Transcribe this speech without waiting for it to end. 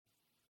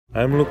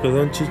I'm Luka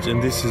Doncic,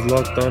 and this is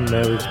Locked On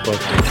Mavericks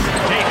podcast.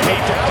 The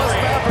Dallas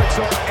Mavericks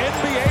are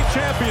NBA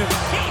champions.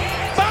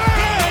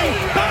 Bang!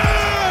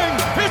 Bang!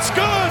 It's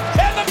good!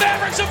 And the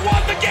Mavericks have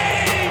won the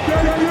game!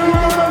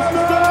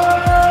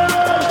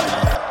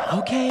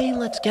 Okay,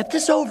 let's get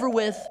this over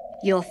with.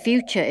 Your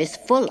future is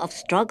full of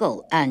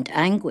struggle and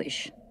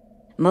anguish.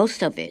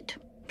 Most of it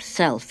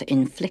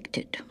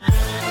self-inflicted.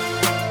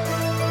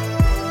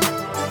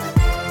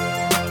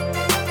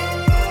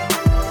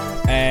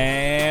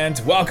 And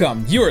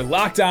welcome. You are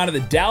locked on to the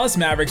Dallas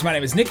Mavericks. My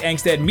name is Nick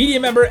Angstead, media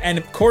member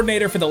and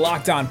coordinator for the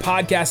Locked On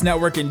Podcast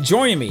Network. And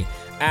joining me,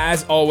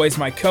 as always,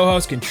 my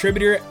co-host,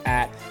 contributor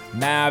at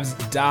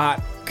Mavs.com,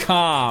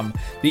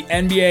 the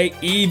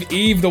NBA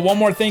Eve, the One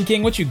More Thing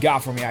King. What you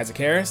got for me, Isaac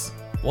Harris?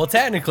 Well,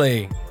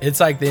 technically, it's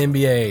like the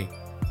NBA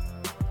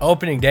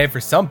opening day for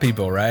some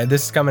people, right?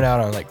 This is coming out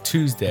on like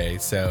Tuesday,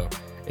 so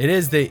it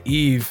is the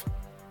Eve.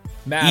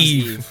 Mavs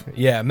Eve.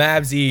 Yeah,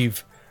 Mavs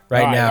Eve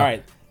now. All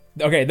right.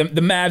 Okay, the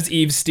Mavs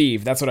Eve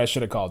Steve. That's what I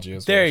should have called you.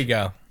 There you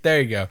go.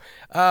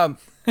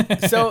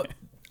 So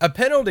a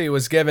penalty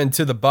was given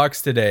to the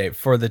Bucks today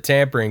for the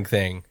tampering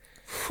thing.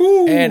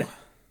 Whew. And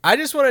I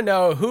just want to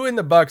know who in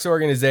the Bucks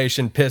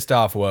organization pissed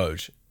off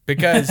Woj,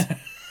 because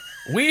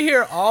we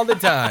hear all the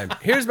time.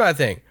 Here's my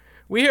thing.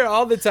 We hear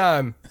all the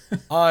time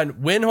on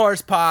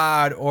Windhorse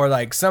Pod or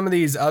like some of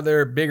these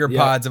other bigger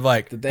pods of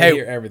like, they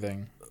hear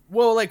everything.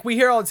 Well, like we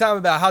hear all the time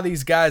about how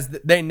these guys,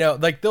 they know,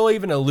 like they'll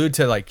even allude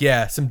to like,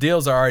 yeah, some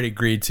deals are already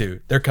agreed to.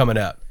 They're coming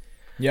up.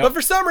 Yep. But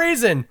for some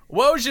reason,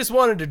 Woj just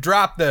wanted to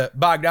drop the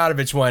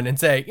Bogdanovich one and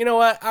say, you know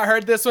what, I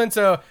heard this one.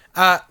 So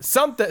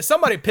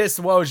somebody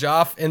pissed Woj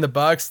off in the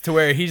Bucks to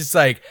where he's just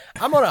like,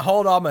 I'm going to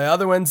hold all my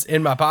other ones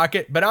in my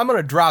pocket, but I'm going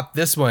to drop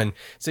this one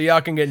so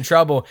y'all can get in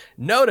trouble.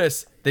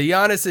 Notice the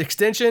Giannis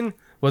extension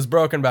was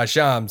broken by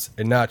Shams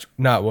and not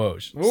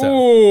Woj.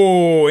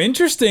 Ooh,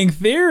 interesting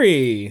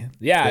theory.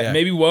 Yeah,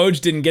 maybe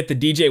Woj didn't get the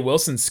DJ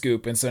Wilson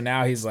scoop, and so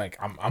now he's like,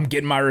 I'm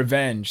getting my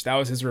revenge. That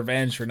was his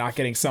revenge for not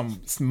getting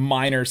some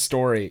minor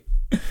story.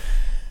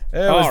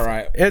 All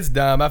right. It's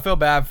dumb. I feel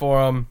bad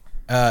for him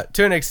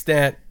to an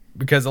extent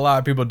because a lot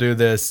of people do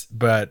this,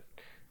 but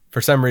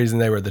for some reason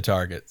they were the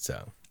target,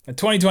 so. A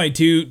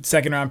 2022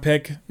 second-round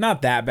pick,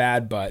 not that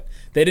bad, but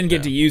they didn't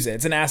get to use it.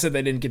 It's an asset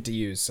they didn't get to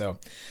use. So,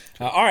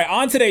 all right,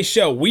 on today's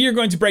show, we are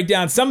going to break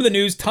down some of the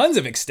news. Tons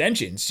of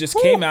extensions just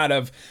came out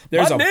of.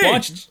 There's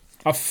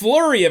a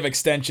flurry of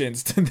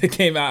extensions that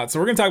came out.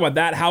 So we're going to talk about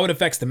that, how it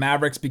affects the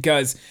Mavericks,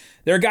 because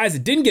there are guys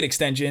that didn't get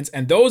extensions,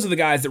 and those are the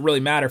guys that really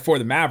matter for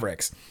the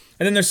Mavericks.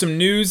 And then there's some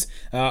news.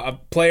 A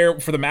player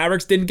for the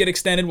Mavericks didn't get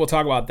extended. We'll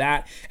talk about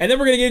that. And then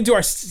we're going to get into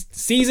our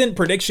season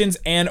predictions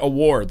and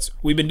awards.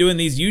 We've been doing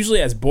these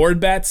usually as board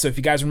bets. So if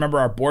you guys remember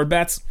our board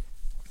bets,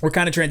 we're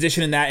kind of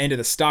transitioning that into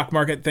the stock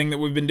market thing that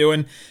we've been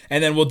doing.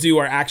 And then we'll do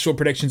our actual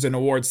predictions and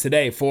awards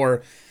today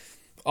for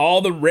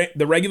all the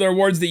regular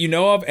awards that you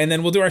know of. And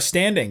then we'll do our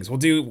standings. We'll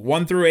do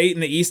 1 through 8 in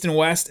the East and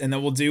West. And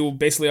then we'll do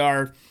basically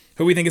our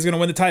who we think is going to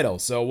win the title.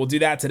 So we'll do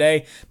that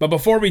today. But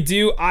before we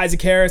do,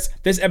 Isaac Harris,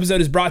 this episode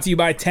is brought to you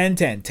by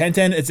 1010.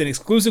 1010 is an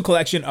exclusive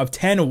collection of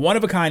 10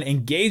 one-of-a-kind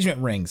engagement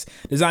rings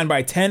designed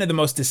by 10 of the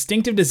most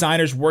distinctive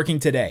designers working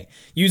today.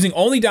 Using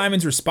only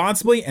diamonds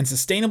responsibly and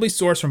sustainably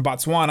sourced from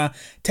Botswana,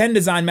 10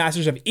 design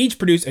masters have each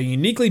produced a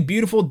uniquely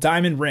beautiful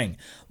diamond ring,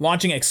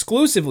 launching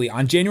exclusively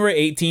on January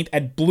 18th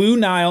at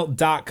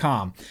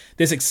BlueNile.com.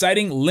 This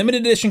exciting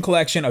limited edition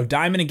collection of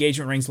diamond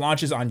engagement rings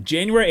launches on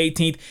January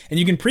 18th, and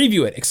you can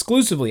preview it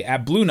exclusively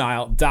at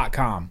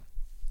BlueNile.com.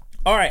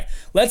 All right,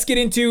 let's get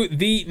into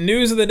the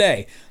news of the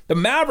day. The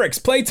Mavericks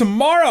play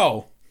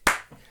tomorrow.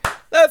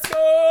 Let's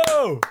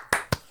go!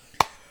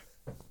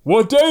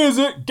 What day is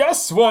it?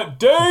 Guess what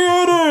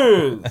day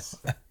it is?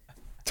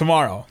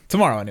 Tomorrow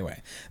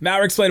anyway.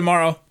 Mavericks play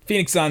tomorrow.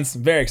 Phoenix Suns,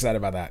 very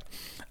excited about that.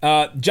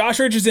 Josh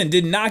Richardson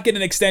did not get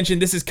an extension.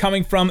 This is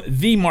coming from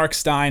the Mark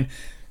Stein.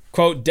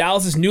 Quote,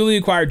 Dallas's newly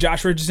acquired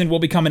Josh Richardson will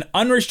become an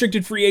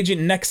unrestricted free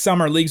agent next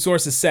summer, league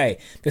sources say.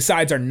 The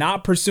sides are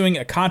not pursuing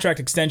a contract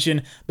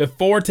extension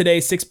before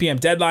today's 6 p.m.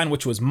 deadline,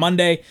 which was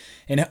Monday.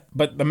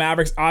 But the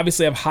Mavericks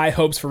obviously have high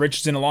hopes for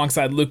Richardson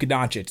alongside Luka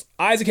Doncic.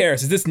 Isaac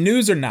Harris, is this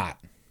news or not?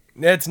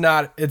 It's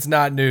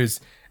not news.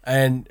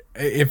 And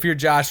if you're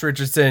Josh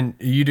Richardson,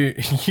 you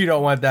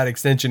don't want that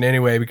extension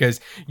anyway,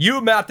 because you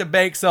about to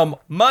bank some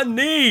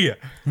money.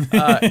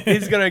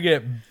 He's gonna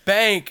get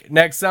bank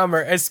next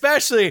summer,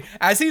 especially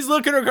as he's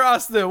looking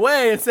across the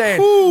way and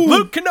saying,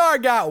 "Luke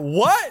Kennard got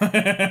what?"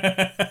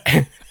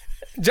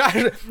 Josh,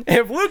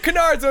 if Luke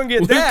Kennard's gonna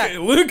get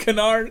Luke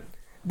Kennard,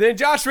 then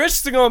Josh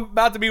Richardson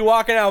about to be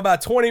walking out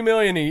about $20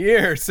 million a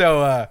year.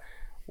 So.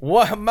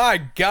 What,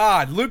 my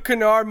God, Luke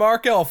Kennard,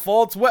 Markelle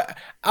Fultz. What?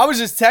 I was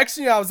just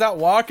texting you. I was out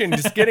walking,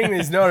 just getting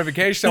these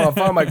notifications on my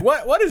phone. I'm like,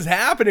 what is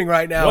happening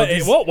right now?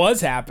 What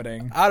was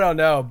happening? I don't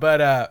know,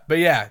 but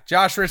yeah,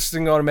 Josh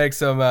Richardson going to make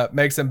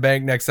some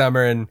bank next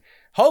summer, and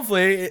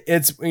hopefully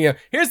it's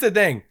Here's the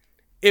thing: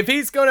 if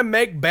he's going to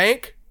make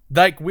bank,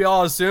 like we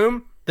all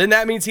assume, then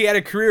that means he had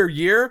a career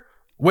year,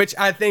 which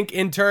I think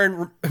in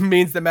turn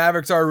means the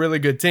Mavericks are a really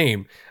good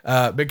team,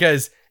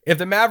 because if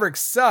the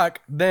Mavericks suck,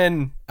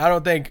 then I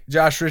don't think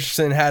Josh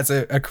Richardson has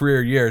a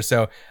career year.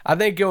 So I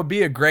think it will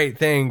be a great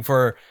thing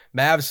for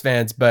Mavs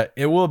fans, but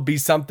it will be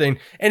something.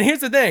 And here's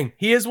the thing.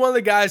 He is one of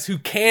the guys who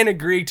can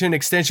agree to an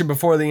extension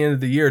before the end of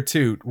the year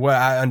too, what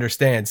I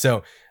understand.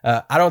 So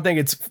I don't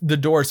think the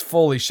door's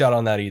fully shut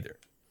on that either.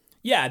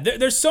 Yeah,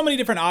 there's so many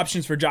different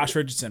options for Josh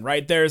Richardson,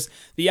 right? There's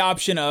the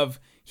option of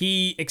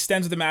he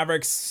extends with the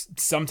Mavericks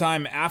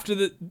sometime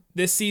after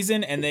this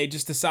season, and they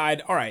just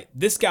decide, all right,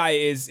 this guy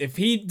is, if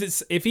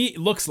he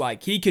looks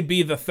like he could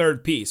be the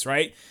third piece,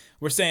 right?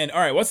 We're saying, all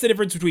right, what's the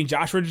difference between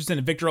Josh Richardson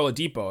and Victor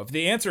Oladipo? If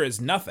the answer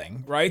is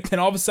nothing, right, then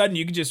all of a sudden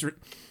you can just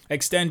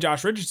extend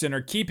Josh Richardson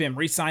or keep him,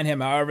 re-sign him,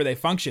 however they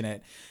function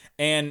it,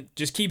 and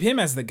just keep him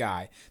as the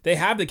guy. They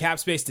have the cap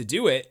space to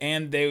do it,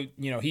 and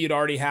he'd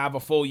already have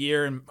a full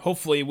year and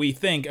hopefully we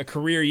think a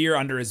career year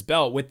under his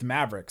belt with the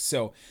Mavericks.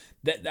 So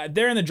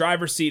they're in the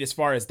driver's seat as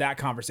far as that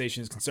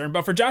conversation is concerned.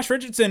 But for Josh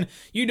Richardson,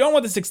 you don't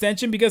want this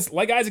extension because,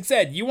 like Isaac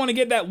said, you want to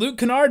get that Luke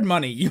Kennard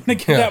money. You want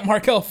to get that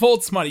Markelle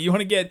Fultz money. You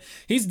want to get,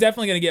 he's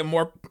definitely going to get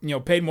more,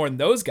 paid more than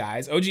those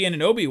guys. OG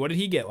Anunoby, what did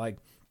he get? Like,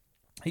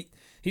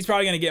 he's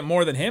probably going to get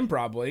more than him,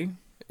 probably.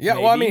 Yeah,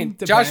 maybe. Well, I mean,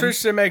 depends. Josh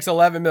Richardson makes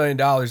 $11 million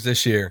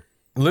this year.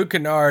 Luke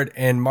Kennard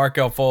and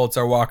Markelle Fultz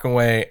are walking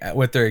away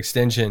with their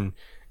extension,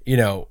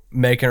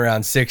 making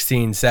around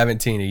 16,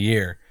 17 a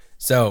year.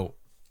 So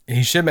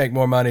he should make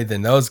more money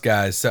than those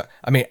guys. So,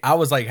 I mean, I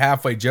was like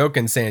halfway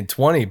joking saying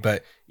 20,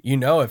 but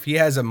if he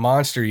has a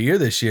monster year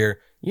this year,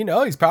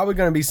 he's probably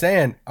going to be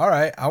saying, all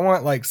right, I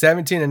want like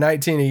 17 and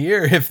 19 a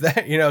year if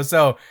that,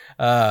 so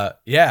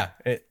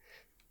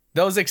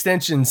those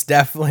extensions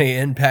definitely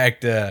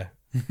impact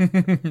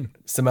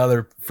some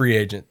other free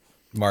agent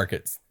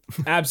markets.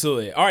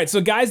 Absolutely. All right,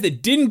 so guys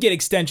that didn't get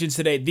extensions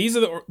today, these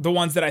are the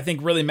ones that I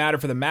think really matter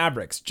for the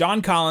Mavericks.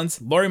 John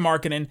Collins, Lauri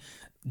Markkanen,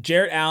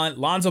 Jarrett Allen,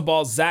 Lonzo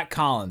Ball, Zach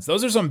Collins.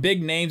 Those are some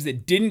big names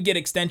that didn't get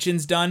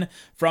extensions done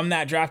from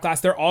that draft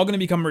class. They're all going to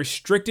become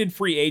restricted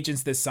free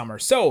agents this summer.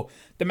 So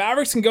the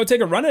Mavericks can go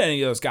take a run at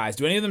any of those guys.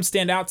 Do any of them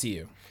stand out to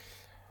you?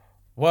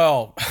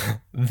 Well,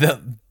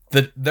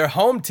 their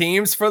home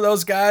teams for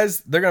those guys,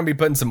 they're going to be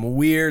put in some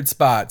weird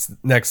spots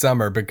next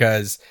summer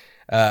because,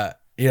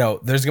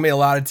 there's going to be a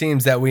lot of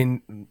teams that we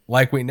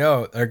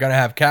know are going to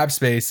have cap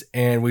space,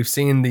 and we've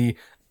seen the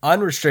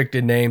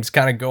unrestricted names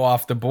kind of go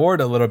off the board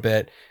a little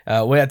bit.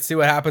 We have to see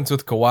what happens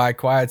with Kawhi.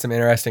 Kawhi had some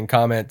interesting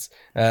comments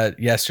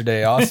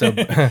yesterday also.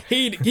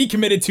 he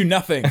committed to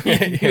nothing.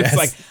 He was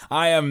like,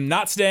 I am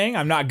not staying,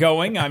 I'm not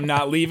going, I'm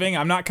not leaving,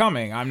 I'm not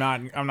coming, I'm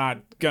not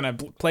gonna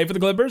play for the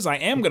Clippers, I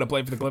am gonna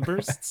play for the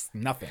Clippers. It's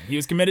nothing. He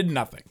was committed to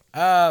nothing.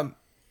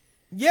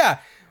 Yeah.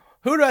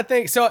 Who do I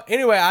think? So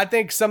anyway, I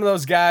think some of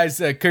those guys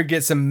could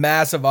get some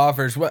massive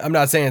offers. I'm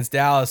not saying it's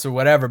Dallas or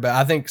whatever, but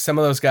I think some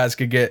of those guys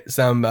could get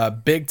some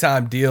big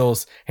time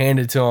deals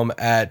handed to them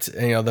at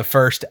the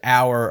first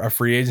hour of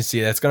free agency.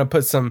 That's going to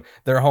put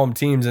their home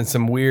teams in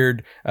some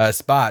weird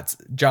spots.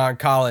 John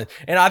Collins,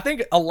 and I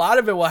think a lot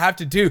of it will have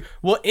to do.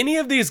 Will any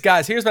of these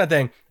guys? Here's my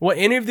thing. Will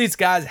any of these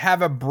guys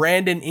have a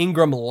Brandon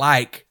Ingram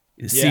like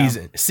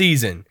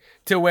season?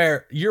 To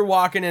where you're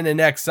walking into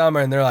next summer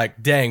and they're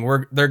like, dang,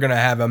 they're going to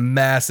have a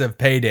massive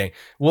payday.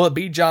 Will it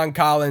be John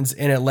Collins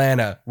in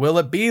Atlanta? Will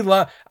it be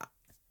y'all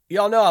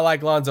know I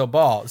like Lonzo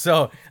Ball.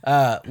 So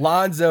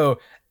Lonzo,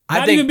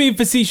 Not even being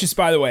facetious,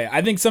 by the way.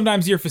 I think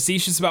sometimes you're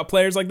facetious about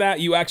players like that.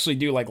 You actually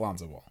do like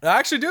Lonzo Ball. I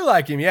actually do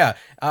like him, yeah.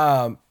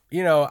 I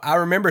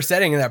remember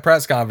sitting in that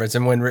press conference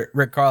and when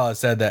Rick Carlisle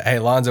said that, hey,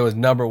 Lonzo is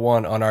number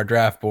one on our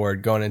draft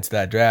board going into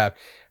that draft.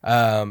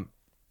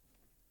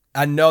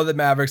 I know the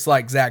Mavericks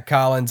like Zach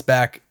Collins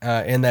back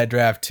in that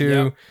draft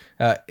too.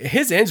 Yep.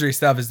 His injury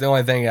stuff is the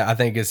only thing I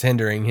think is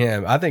hindering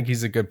him. I think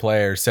he's a good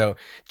player. So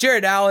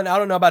Jarrett Allen, I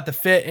don't know about the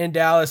fit in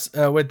Dallas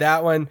with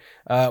that one.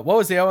 What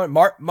was the other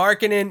one?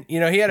 Markkanen,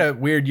 he had a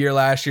weird year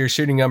last year.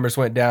 Shooting numbers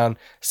went down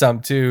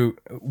some too.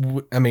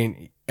 I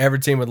mean, every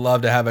team would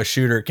love to have a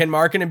shooter. Can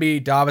Markkanen be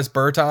Davis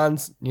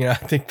Bertans? I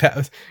think that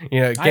was,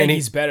 I think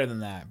he's better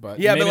than that, but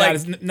yeah, maybe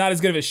but not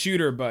as good of a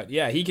shooter, but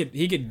yeah, he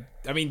could.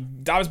 I mean,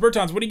 Davis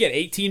Bertans, what do you get?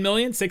 18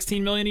 million,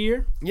 16 million a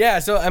year? Yeah.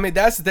 So, I mean,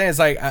 that's the thing. It's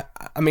like,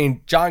 I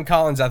mean, John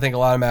Collins, I think a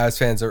lot of Mavs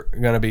fans are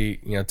going to be,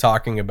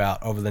 talking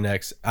about over the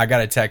next, I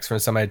got a text from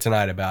somebody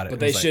tonight about it.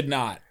 But they should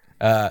not.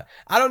 I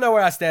don't know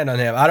where I stand on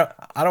him. I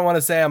don't want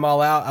to say I'm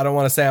all out. I don't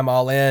want to say I'm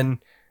all in.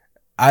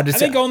 I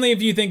think only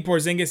if you think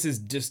Porzingis is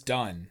just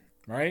done.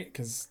 Right?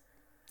 Because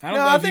I don't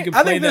know if you could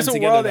play them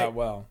together that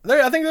well.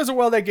 I think there's a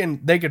world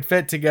they could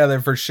fit together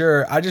for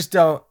sure. I just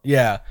don't.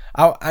 Yeah,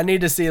 I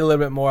need to see a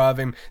little bit more of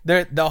him.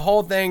 The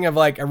whole thing of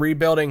like a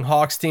rebuilding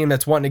Hawks team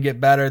that's wanting to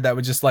get better that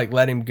would just like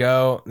let him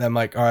go. I'm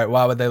like, all right,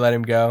 why would they let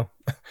him go?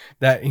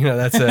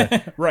 That's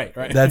a right.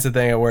 That's the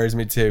thing that worries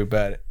me too.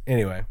 But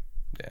anyway,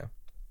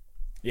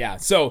 yeah.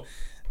 So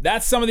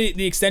that's some of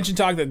the extension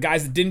talk, the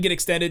guys that didn't get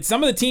extended.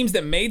 Some of the teams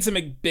that made some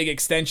big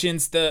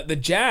extensions, the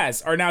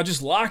Jazz are now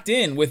just locked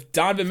in with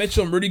Donovan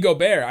Mitchell and Rudy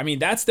Gobert. I mean,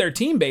 that's their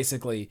team,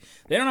 basically.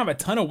 They don't have a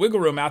ton of wiggle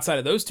room outside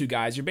of those two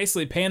guys. You're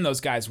basically paying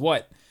those guys,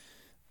 what,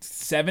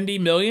 $70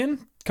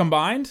 million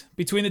combined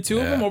between the two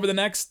of them over the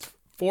next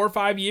 4 or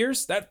 5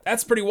 years.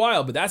 That's pretty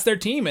wild, but that's their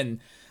team, and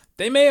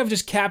they may have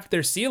just capped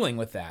their ceiling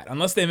with that,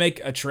 unless they make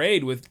a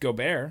trade with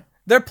Gobert.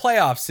 Their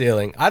playoff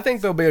ceiling. I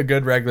think they'll be a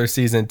good regular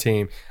season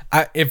team.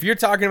 If you're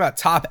talking about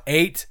top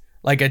 8,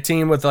 like a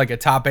team with like a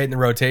top 8 in the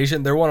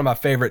rotation, they're one of my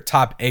favorite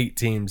top 8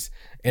 teams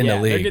in the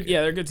league.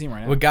 They're a good team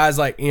right now. With guys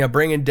like,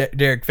 bringing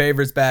Derek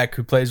Favors back,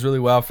 who plays really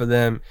well for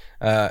them.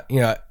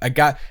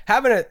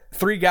 Having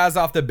 3 guys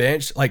off the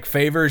bench like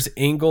Favors,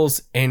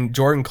 Ingles, and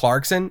Jordan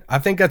Clarkson, I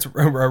think that's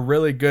a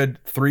really good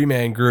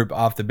 3-man group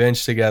off the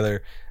bench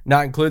together,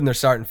 not including their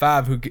starting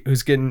 5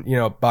 who's getting,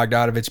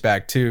 Bogdanovich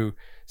back too.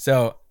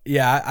 So,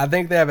 yeah, I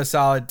think they have a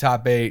solid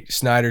top 8.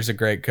 Snyder's a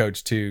great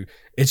coach too.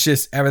 It's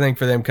just everything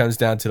for them comes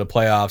down to the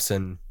playoffs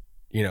and,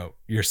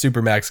 your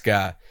Supermax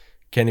guy,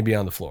 can he be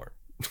on the floor?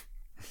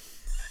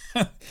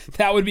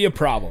 That would be a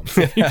problem.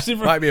 Might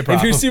be a problem.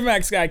 If your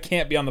Supermax guy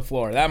can't be on the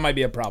floor, that might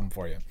be a problem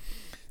for you.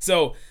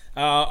 So,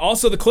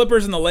 also the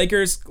Clippers and the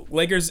Lakers,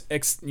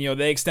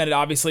 they extended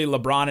obviously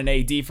LeBron and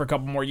AD for a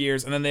couple more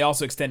years, and then they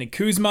also extended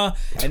Kuzma,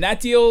 and that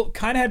deal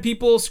kind of had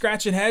people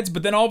scratching heads.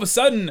 But then all of a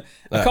sudden,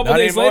 a couple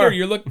days later,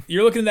 you're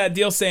looking at that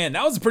deal saying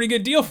that was a pretty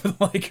good deal for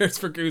the Lakers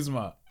for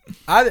Kuzma.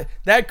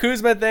 That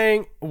Kuzma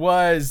thing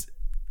was,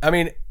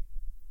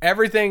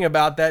 everything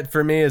about that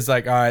for me is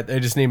like, all right, they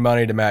just need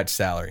money to match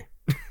salary.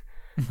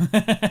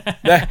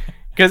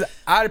 Because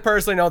I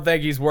personally don't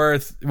think he's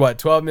worth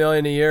 $12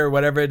 million a year or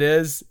whatever it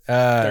is.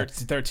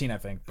 13, I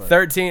think. But.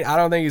 13. I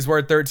don't think he's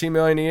worth $13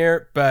 million a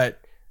year. But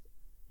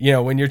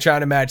when you're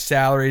trying to match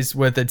salaries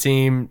with a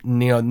team,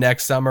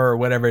 next summer or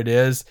whatever it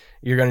is,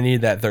 you're going to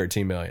need that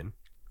 $13 million.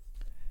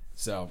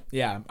 So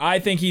yeah, I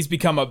think he's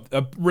become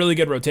a really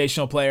good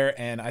rotational player,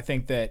 and I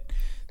think that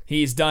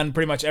he's done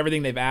pretty much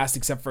everything they've asked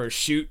except for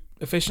shoot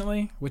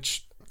efficiently.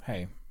 Which,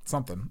 hey,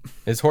 something.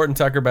 Is Horton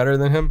Tucker better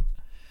than him?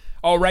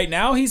 Oh, right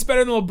now he's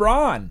better than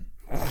LeBron.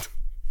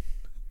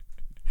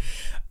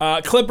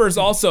 Clippers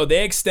also,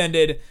 they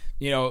extended,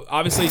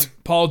 obviously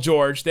Paul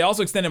George. They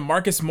also extended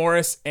Marcus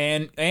Morris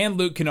and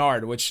Luke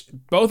Kennard, which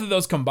both of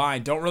those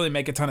combined don't really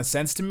make a ton of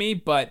sense to me.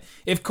 But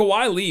if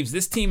Kawhi leaves,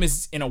 this team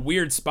is in a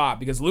weird spot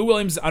because Lou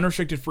Williams is an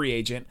unrestricted free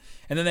agent,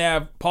 and then they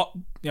have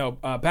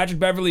Patrick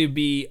Beverley would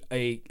be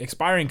a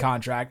expiring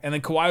contract, and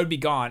then Kawhi would be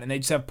gone, and they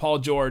just have Paul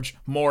George,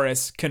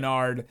 Morris,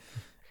 Kennard.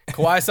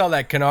 Kawhi saw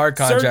that Kennard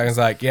contract and was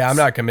like, yeah, I'm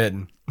not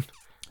committing.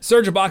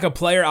 Serge Ibaka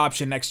player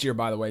option next year,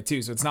 by the way,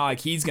 too. So it's not like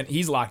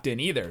he's locked in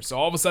either. So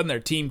all of a sudden their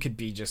team could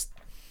be just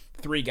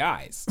 3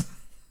 guys.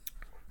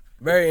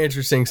 Very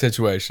interesting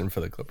situation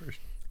for the Clippers.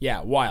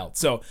 Yeah, wild.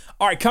 So,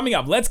 all right, coming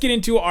up, let's get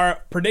into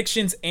our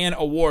predictions and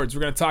awards.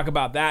 We're going to talk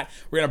about that.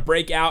 We're going to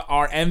break out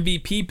our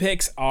MVP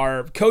picks,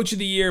 our Coach of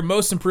the Year,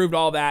 Most Improved,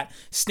 all that.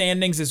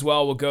 Standings as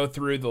well. We'll go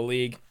through the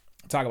league.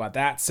 Talk about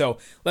that. So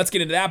let's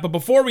get into that. But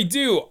before we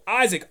do,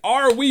 Isaac,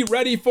 are we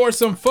ready for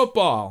some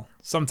football?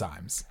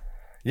 Sometimes.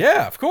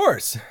 Yeah, of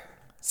course.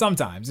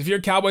 Sometimes. If you're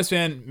a Cowboys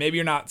fan, maybe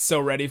you're not so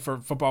ready for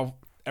football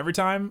every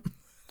time.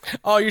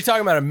 Oh, you're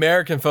talking about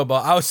American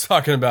football. I was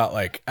talking about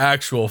like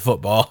actual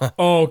football.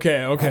 Oh,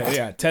 okay.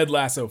 Yeah, Ted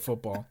Lasso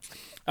football.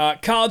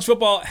 College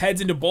football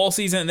heads into bowl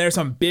season, and there's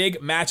some big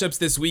matchups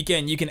this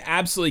weekend. You can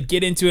absolutely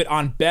get into it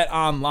on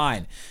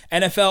BetOnline.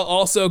 NFL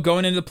also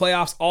going into the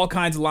playoffs, all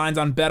kinds of lines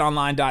on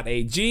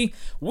betonline.ag.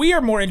 We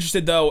are more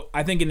interested, though,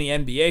 I think, in the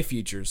NBA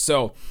futures.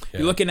 So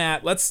you're looking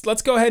at, let's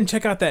go ahead and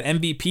check out that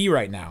MVP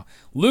right now.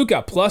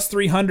 Luka, plus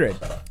 300.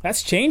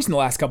 That's changed in the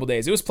last couple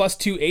days. It was plus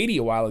 280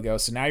 a while ago,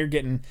 so now you're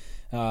getting,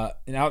 now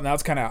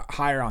it's kind of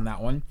higher on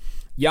that one.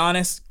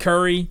 Giannis,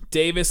 Curry,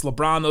 Davis,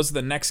 LeBron, those are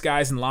the next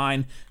guys in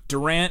line.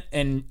 Durant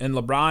and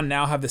LeBron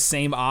now have the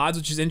same odds,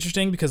 which is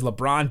interesting because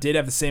LeBron did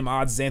have the same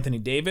odds as Anthony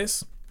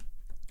Davis.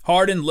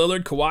 Harden,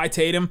 Lillard, Kawhi,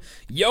 Tatum,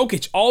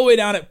 Jokic all the way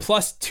down at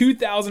plus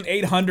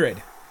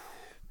 2,800.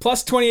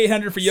 Plus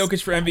 2,800 for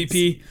Jokic for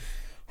MVP.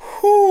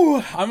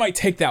 Whew, I might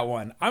take that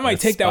one. That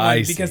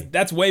one because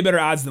that's way better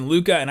odds than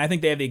Luka, and I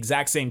think they have the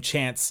exact same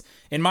chance,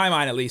 in my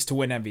mind at least, to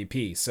win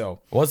MVP.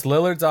 So, what's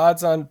Lillard's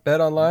odds on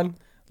BetOnline?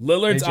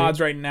 Lillard's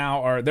odds right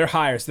now they're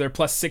higher, so they're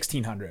plus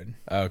 1,600.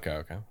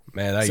 Okay.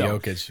 Man, that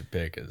Jokic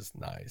pick is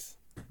nice.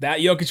 That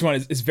Jokic one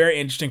is very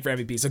interesting for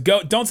MVP. So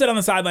don't sit on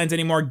the sidelines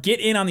anymore. Get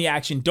in on the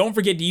action. Don't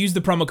forget to use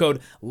the promo code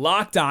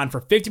LOCKEDON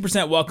for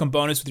 50% welcome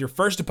bonus with your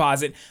first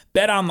deposit.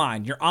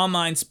 BetOnline, your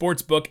online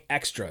sportsbook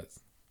extras.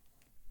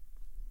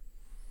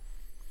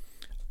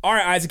 All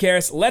right, Isaac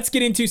Harris, let's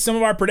get into some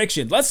of our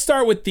predictions. Let's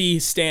start with the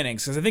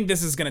standings because I think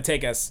this is going to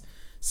take us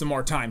some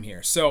more time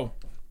here. So,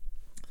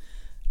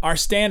 our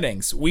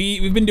standings.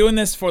 We've been doing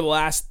this for the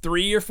last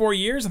 3 or 4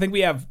 years. I think we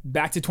have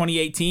back to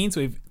 2018.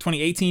 So we have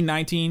 2018,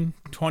 19,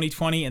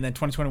 2020, and then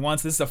 2021.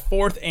 So this is the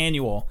 4th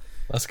annual.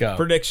 Let's go.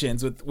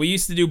 Predictions. We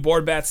used to do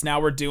board bets. Now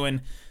we're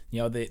doing,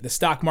 the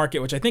stock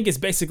market, which I think is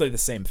basically the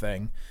same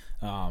thing.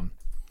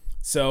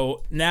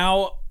 So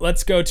now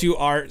let's go to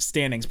our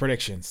standings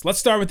predictions. Let's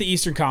start with the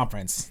Eastern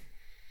Conference.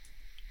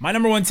 My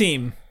number 1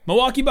 team,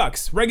 Milwaukee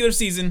Bucks, regular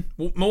season,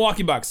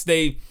 Milwaukee Bucks.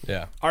 They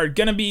are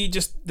going to be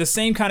just the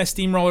same kind of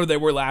steamroller they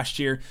were last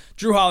year.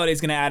 Drew Holiday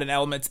is going to add an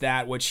element to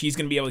that, which he's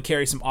going to be able to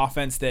carry some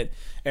offense that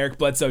Eric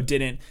Bledsoe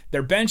didn't.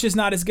 Their bench is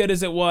not as good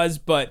as it was,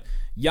 but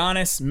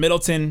Giannis,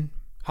 Middleton,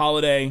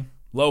 Holiday,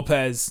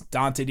 Lopez,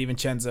 Dante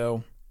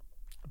DiVincenzo,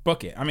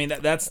 book it. I mean,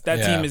 that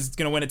team is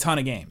going to win a ton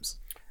of games.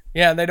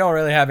 Yeah, they don't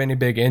really have any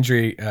big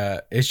injury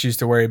issues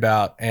to worry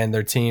about, and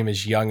their team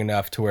is young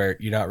enough to where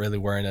you're not really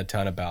worrying a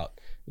ton about,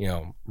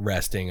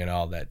 resting and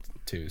all that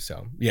too.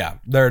 So yeah,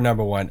 they're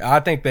number one. I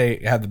think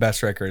they have the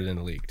best record in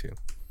the league too.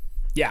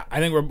 Yeah, I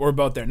think we're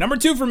both there. Number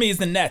 2 for me is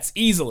the Nets,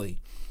 easily.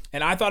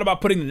 And I thought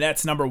about putting the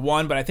Nets number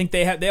 1, but I think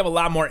they have a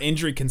lot more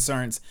injury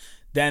concerns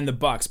than the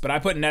Bucks. But I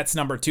put Nets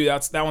number 2.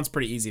 That one's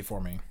pretty easy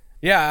for me.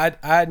 Yeah,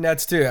 I had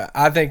Nets too.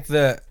 I think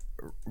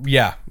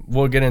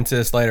we'll get into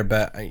this later,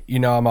 but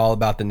I'm all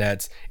about the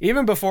Nets.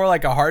 Even before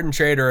like a Harden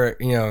trade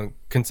or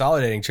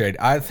consolidating trade,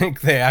 I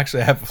think they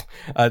actually have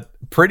a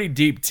pretty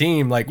deep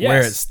team,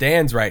 where it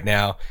stands right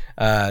now.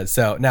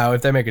 So now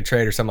if they make a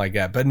trade or something like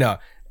that, but no,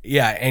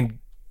 yeah, and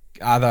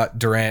I thought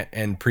Durant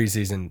and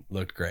preseason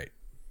looked great.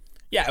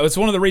 Yeah, it was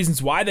one of the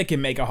reasons why they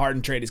can make a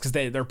Harden trade is because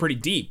they're pretty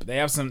deep. They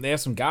have some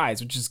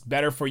guys, which is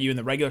better for you in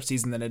the regular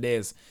season than it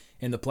is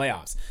in the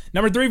playoffs.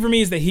 Number 3 for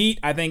me is the Heat.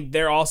 I think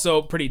they're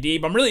also pretty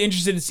deep. I'm really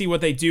interested to see what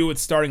they do with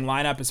starting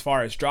lineup as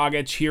far as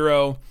Dragic,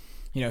 Hero.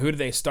 Who do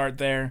they start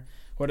there?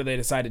 What do they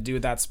decide to do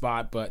with that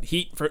spot? But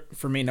Heat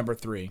for me, number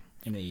 3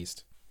 in the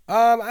East.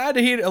 I had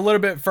the Heat a little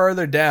bit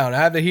further down. I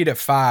have the Heat at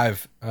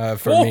 5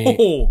 for me.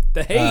 Oh,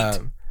 the hate.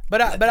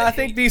 But I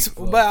think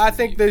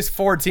these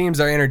 4 teams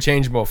are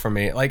interchangeable for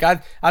me. I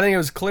think it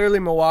was clearly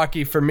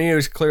Milwaukee. For me, it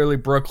was clearly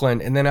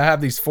Brooklyn, and then I have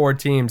these 4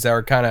 teams that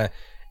are kind of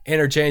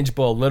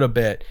interchangeable a little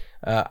bit.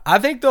 I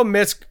think they'll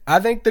miss. I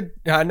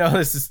know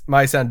this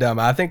might sound dumb.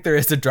 I think there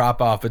is a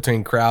drop off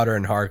between Crowder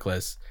and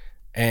Harkless,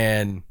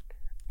 and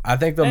I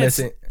think they'll miss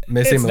him a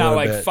little bit. It's not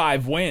like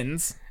 5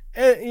 wins.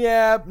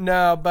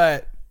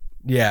 But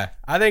yeah,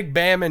 I think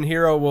Bam and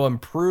Hero will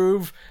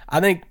improve.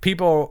 I think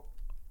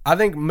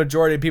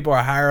majority of people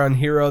are higher on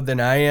Hero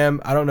than I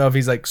am. I don't know if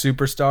he's like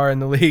superstar in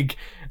the league.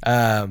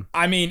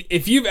 I mean,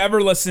 if you've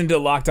ever listened to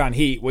Locked On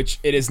Heat, which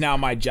it is now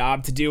my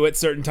job to do at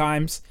certain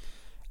times,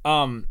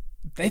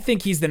 they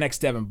think he's the next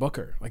Devin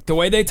Booker. Like the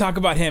way they talk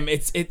about him,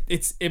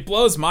 it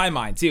blows my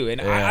mind too. And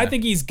I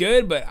think he's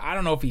good, but I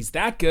don't know if he's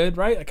that good,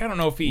 right? Like I don't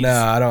know if he's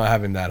I don't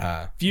have him that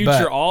high.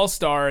 Future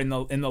all-star in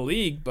the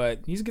league, but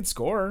he's a good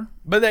scorer.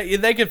 But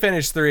they could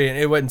finish 3, and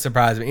it wouldn't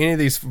surprise me. Any of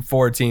these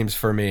 4 teams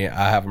for me,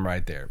 I have them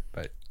right there.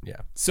 But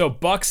yeah. So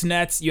Bucks,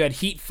 Nets, you had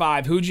Heat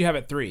 5. Who'd you have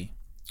at 3?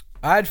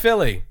 I had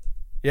Philly.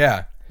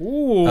 Yeah.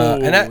 Ooh,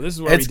 this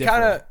is where it's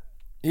kind of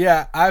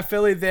I have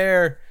Philly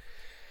there,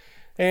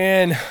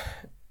 and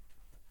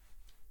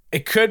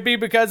it could be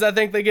because I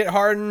think they get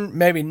Harden,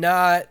 maybe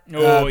not.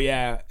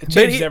 It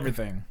changed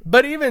everything.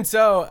 But even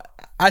so,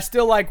 I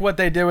still like what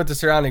they did with the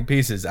surrounding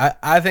pieces.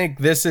 I think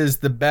this is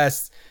the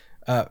best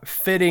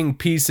fitting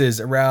pieces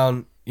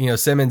around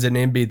Simmons and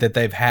Embiid that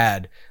they've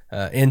had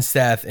in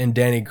Seth and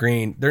Danny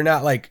Green. They're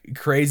not like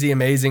crazy,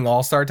 amazing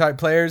all-star type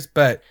players,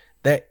 but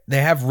they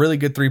have really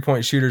good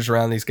 3-point shooters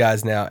around these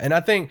guys now. And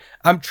I think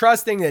I'm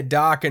trusting that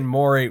Doc and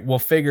Morey will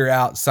figure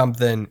out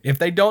something. If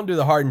they don't do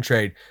the Harden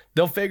trade,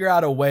 they'll figure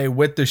out a way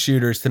with the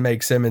shooters to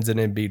make Simmons and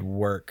Embiid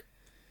work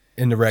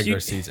in the regular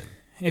season.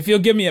 If you'll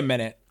give me a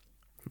minute.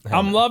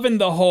 I'm loving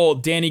the whole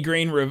Danny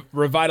Green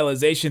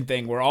revitalization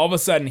thing where all of a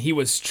sudden he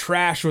was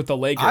trash with the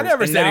Lakers. I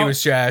never said he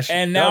was trash.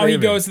 And now he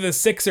goes to the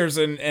Sixers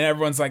and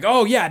everyone's like,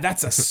 oh yeah,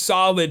 that's a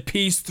solid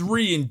piece,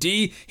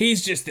 3-and-D.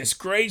 He's just this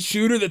great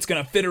shooter that's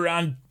going to fit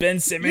around Ben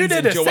Simmons and Joel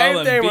Embiid. You did the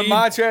same thing with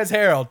Montrezl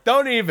Harrell.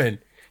 Don't even.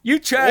 You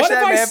trashed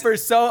that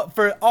man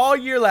for all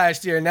year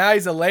last year. Now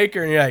he's a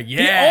Laker and you're like,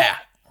 yeah.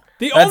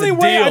 The only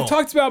way I've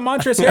talked about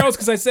Montrezl Harrell is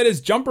because I said his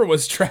jumper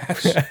was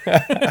trash.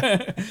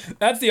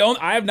 That's the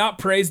only. I have not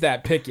praised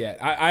that pick yet.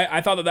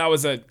 I thought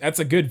that's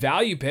a good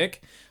value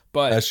pick,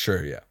 but that's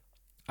true. Yeah,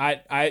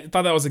 I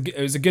thought it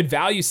was a good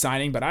value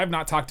signing, but I have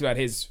not talked about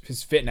his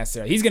fit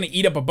necessarily. He's going to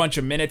eat up a bunch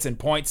of minutes and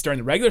points during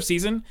the regular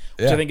season,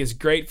 which I think is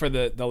great for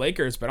the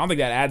Lakers, but I don't think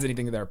that adds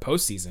anything to their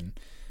postseason.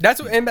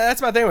 That's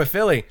my thing with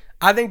Philly.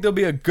 I think they'll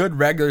be a good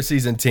regular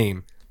season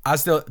team.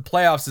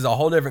 Playoffs is a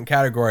whole different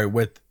category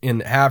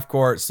in half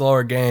court,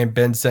 slower game,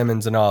 Ben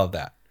Simmons, and all of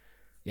that.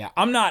 Yeah,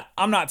 I'm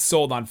not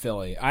sold on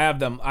Philly. I have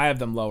them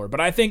lower,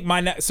 but I think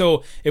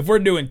so if we're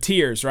doing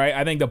tiers, right?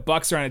 I think the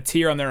Bucks are on a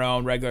tier on their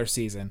own regular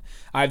season.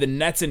 I have the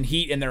Nets and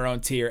Heat in their own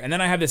tier, and then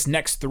I have this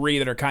next 3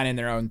 that are kind of in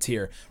their own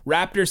tier: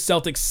 Raptors,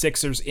 Celtics,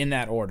 Sixers in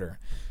that order.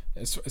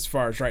 As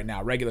far as right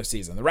now, regular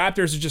season. The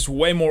Raptors are just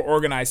way more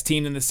organized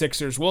team than the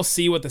Sixers. We'll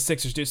see what the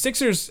Sixers do.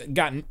 Sixers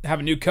have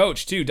a new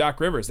coach too, Doc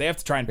Rivers. They have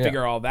to try and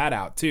figure all that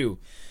out too.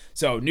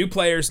 So new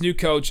players, new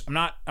coach. I'm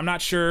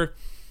not sure.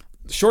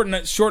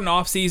 Shorten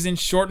off season,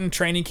 shorten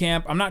training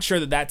camp. I'm not sure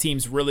that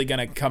team's really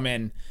gonna come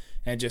in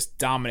and just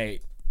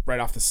dominate right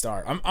off the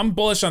start. I'm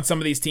bullish on some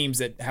of these teams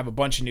that have a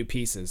bunch of new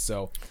pieces.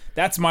 So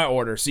that's my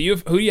order. So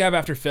who do you have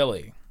after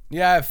Philly?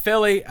 Yeah, I have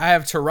Philly. I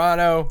have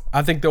Toronto.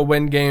 I think they'll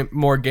win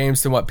more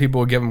games than what people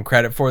will give them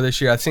credit for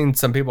this year. I've seen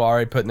some people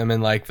already putting them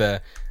in like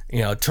the,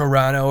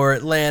 Toronto or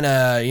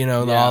Atlanta,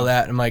 all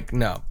that. I'm like,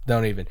 no,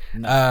 don't even.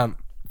 No.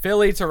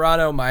 Philly,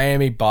 Toronto,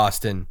 Miami,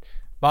 Boston.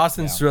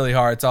 Boston's really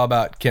hard. It's all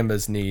about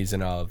Kemba's knees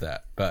and all of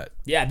that. But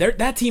yeah,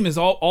 that team is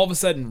all of a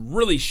sudden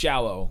really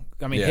shallow.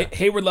 I mean,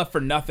 Hayward left for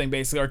nothing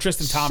basically, or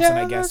Tristan Thompson,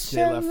 I guess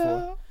they left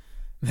for.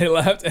 They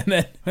left, and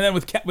then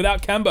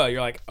without Kemba,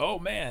 you're like, oh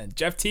man,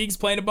 Jeff Teague's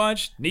playing a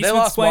bunch. They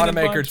lost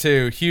Wanamaker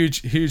too.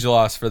 Huge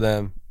loss for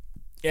them.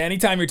 Yeah,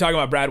 anytime you're talking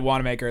about Brad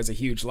Wanamaker as a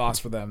huge loss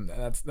for them,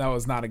 that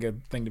was not a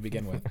good thing to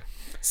begin with.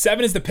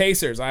 7 is the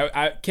Pacers.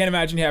 I can't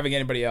imagine having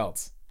anybody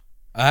else.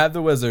 I have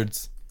the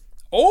Wizards.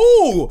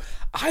 Oh,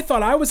 I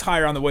thought I was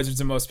higher on the Wizards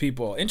than most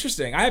people.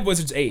 Interesting. I have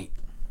Wizards 8.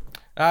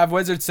 I have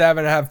Wizards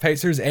 7. I have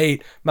Pacers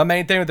 8. My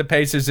main thing with the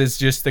Pacers is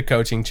just the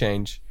coaching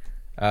change.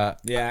 And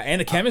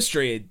the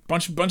chemistry.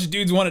 Bunch of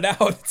dudes wanted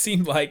out. It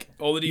seemed like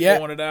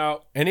Oladipo wanted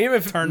out. And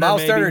even if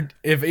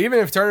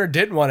Turner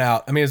didn't want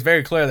out, I mean, it's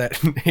very clear that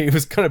he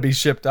was going to be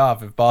shipped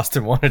off if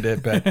Boston wanted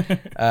it.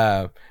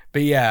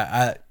 But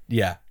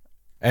yeah.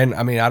 And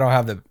I mean, I don't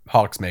have the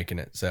Hawks making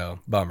it, so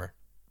bummer.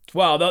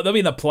 Well, they'll be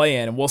in the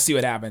play-in, and we'll see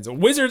what happens. A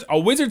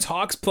Wizards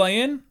Hawks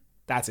play-in?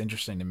 That's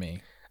interesting to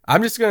me.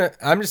 I'm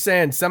just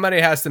saying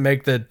somebody has to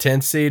make the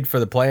 10th seed for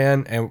the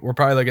play-in, and we're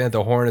probably looking at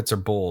the Hornets or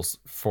Bulls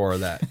for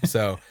that.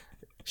 So,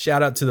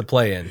 shout out to the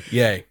play-in.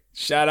 Yay.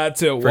 Shout out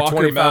to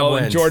Walker Mel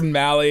and Jordan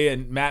Malley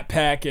and Matt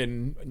Peck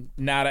and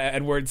Nada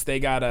Edwards.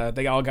 They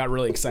all got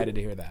really excited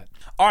to hear that.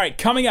 All right,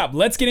 coming up,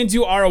 let's get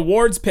into our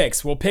awards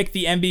picks. We'll pick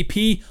the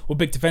MVP. We'll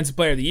pick Defensive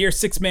Player of the Year,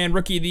 6-man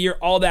Rookie of the Year,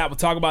 all that. We'll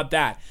talk about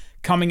that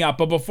coming up.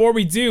 But before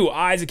we do,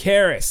 Isaac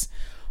Harris.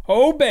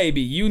 Oh,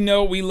 baby,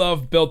 we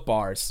love Built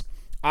Bars.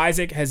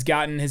 Isaac has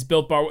gotten his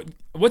Built Bar.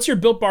 What's your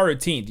Built Bar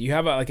routine? Do you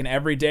have an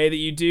everyday that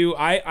you do?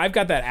 I've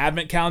got that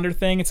advent calendar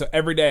thing, and so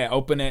every day I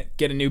open it,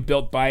 get a new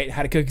Built Bite.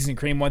 Had a cookies and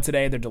cream one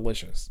today. They're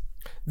delicious.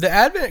 The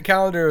advent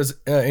calendar is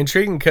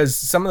intriguing because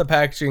some of the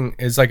packaging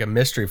is like a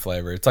mystery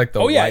flavor. It's like the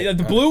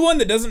the blue one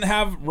that doesn't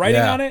have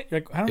writing on it. You're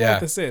like, I don't know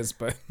what this is,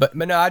 but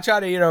no, I try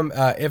to eat them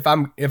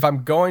if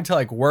I'm going to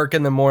like work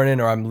in the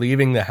morning or I'm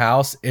leaving the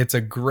house. It's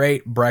a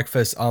great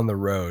breakfast on the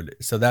road.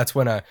 So that's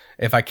when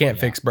if I can't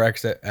fix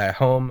breakfast at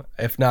home,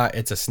 if not,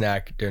 it's a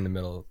snack during the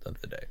middle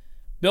of the day.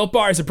 Built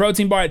Bar is a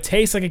protein bar. It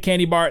tastes like a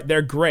candy bar.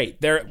 They're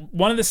great. They're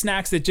one of the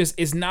snacks that just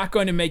is not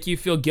going to make you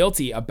feel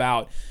guilty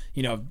about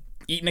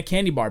eating a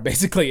candy bar,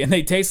 basically, and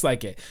they taste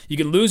like it. You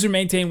can lose or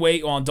maintain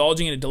weight while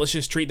indulging in a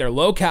delicious treat. They're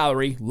low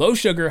calorie, low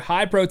sugar,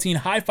 high protein,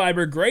 high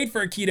fiber, great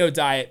for a keto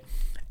diet,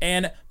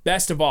 and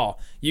best of all,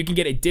 you can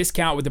get a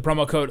discount with the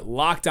promo code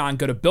LOCKEDON.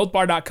 Go to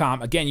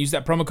BuiltBar.com. Again, use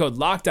that promo code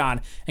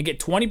LOCKEDON and get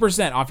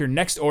 20% off your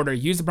next order.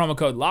 Use the promo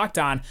code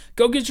LOCKEDON.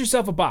 Go get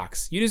yourself a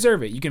box. You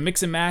deserve it. You can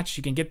mix and match.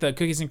 You can get the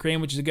cookies and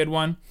cream, which is a good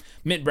one.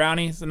 Mint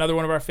brownie is another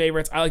one of our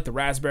favorites. I like the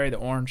raspberry, the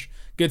orange.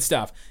 Good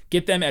stuff.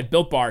 Get them at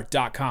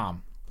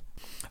BuiltBar.com.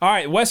 All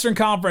right, Western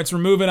Conference, we're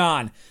moving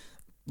on.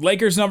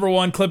 Lakers number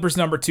 1, Clippers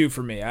number 2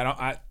 for me.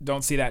 I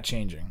don't see that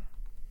changing.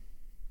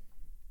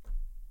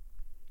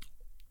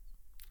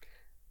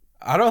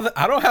 I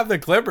don't have the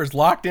Clippers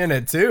locked in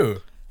at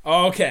 2.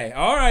 Okay,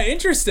 all right,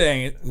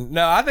 interesting.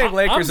 No, I think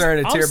Lakers are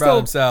in a tier by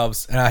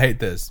themselves, and I hate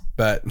this,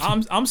 but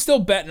I'm still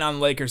betting on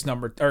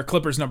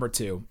Clippers number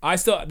 2. I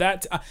still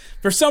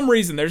for some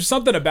reason there's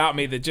something about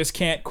me that just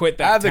can't quit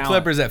that. I have the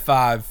Clippers at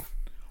 5.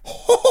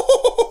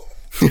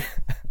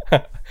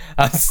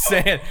 I'm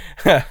saying.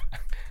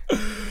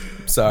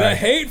 Sorry. The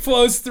hate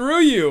flows through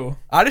you.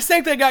 I just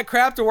think they got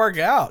crap to work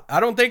out. I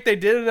don't think they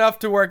did enough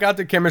to work out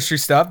the chemistry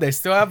stuff. They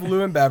still have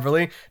Lou and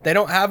Beverly. They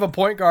don't have a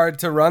point guard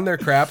to run their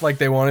crap like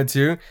they wanted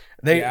to.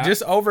 They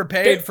just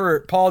overpaid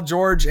for Paul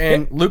George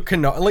and Luke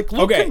Kennard. Like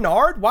Luke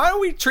Kennard? Why are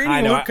we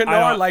treating Luke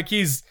Kennard like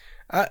he's...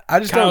 I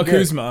just Kyle don't get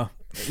Kuzma.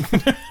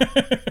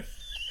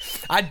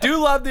 I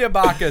do love the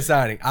Ibaka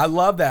signing. I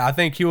love that. I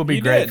think he will be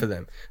great for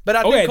them. But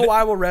I think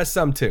Kawhi will rest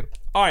some too.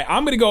 All right,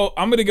 I'm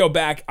gonna go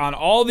back on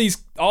all this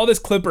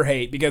Clipper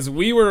hate because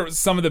we were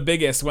some of the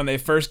biggest when they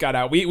first got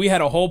out. We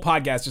had a whole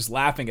podcast just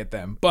laughing at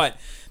them. But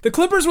the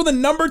Clippers were the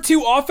number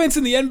 2 offense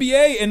in the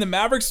NBA, and the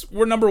Mavericks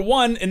were number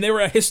 1, and they were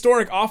a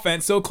historic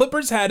offense. So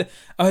Clippers had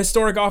a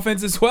historic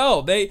offense as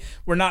well. They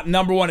were not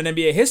number 1 in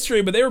NBA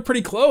history, but they were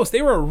pretty close.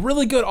 They were a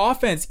really good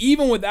offense,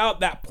 even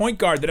without that point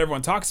guard that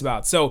everyone talks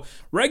about. So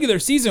regular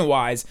season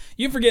wise,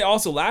 you forget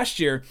also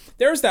last year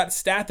there's that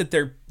stat that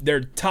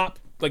their top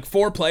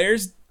 4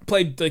 players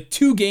played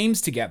 2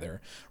 games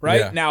together, right?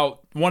 Yeah. Now,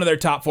 one of their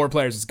top 4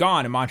 players is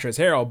gone in Montrezl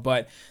Harrell,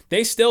 but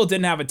they still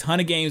didn't have a ton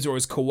of games where it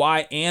was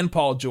Kawhi and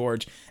Paul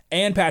George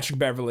and Patrick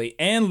Beverly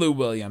and Lou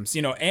Williams,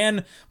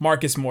 and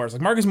Marcus Morris.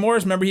 Like Marcus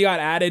Morris, remember he got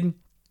added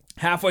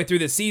halfway through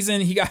the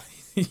season. He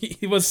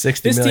was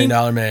 $60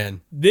 million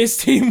man. This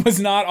team was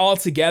not all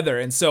together.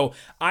 And so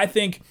I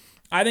think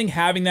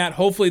having that,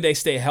 hopefully they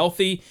stay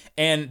healthy,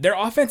 and their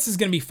offense is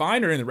going to be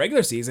fine during the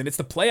regular season. It's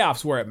the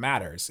playoffs where it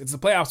matters. It's the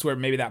playoffs where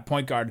maybe that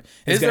point guard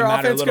is going to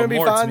matter a little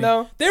more to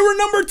me. They were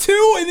number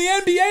 2 in the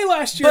NBA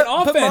last year in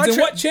offense, and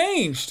what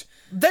changed?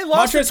 They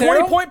lost a Montrezl Harrell?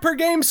 20-point per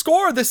game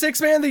score, the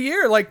sixth man of the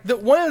year. Like,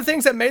 one of the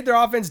things that made their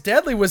offense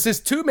deadly was this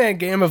two-man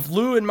game of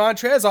Lou and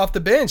Montrez off the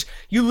bench.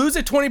 You lose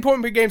a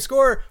 20-point per game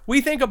score.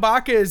 We think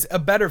Ibaka is a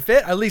better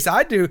fit, at least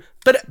I do,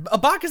 but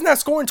Ibaka's not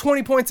scoring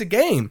 20 points a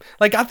game.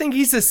 Like, I think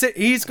he's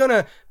going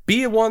to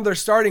be one of their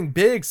starting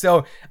bigs.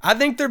 So I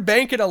think they're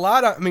banking a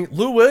lot on, I mean,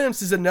 Lou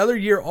Williams is another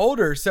year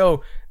older,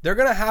 so they're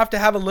going to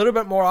have a little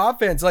bit more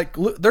offense. Like,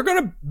 they're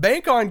going to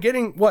bank on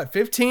getting,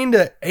 15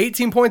 to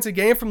 18 points a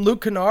game from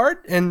Luke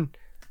Kennard, and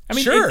I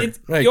mean, sure.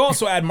 You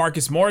also add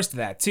Marcus Morris to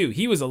that too.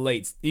 He was a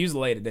late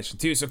addition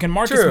too. So can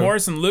Marcus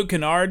Morris and Luke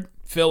Kennard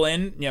fill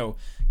in?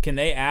 Can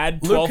they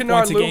add 12 Luke Kennard,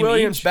 points a game Lou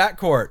Williams each?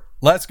 backcourt.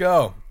 Let's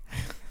go.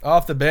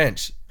 Off the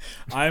bench.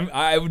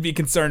 I would be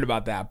concerned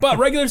about that. But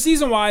regular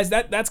season wise,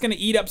 that's going to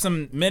eat up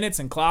some minutes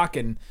and clock.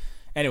 And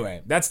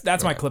anyway, that's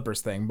my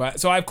Clippers thing. But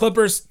so I have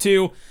Clippers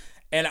 2,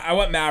 and I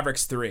went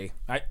Mavericks 3.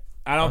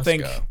 I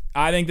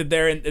think that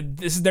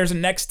there's a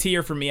next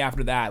tier for me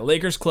after that.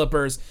 Lakers,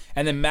 Clippers,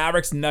 and then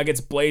Mavericks,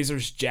 Nuggets,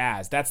 Blazers,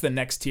 Jazz. That's the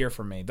next tier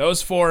for me.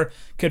 Those 4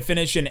 could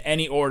finish in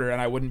any order,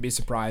 and I wouldn't be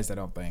surprised, I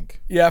don't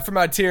think. Yeah, for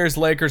my tiers,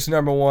 Lakers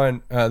number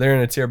 1. They're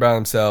in a tier by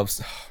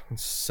themselves. It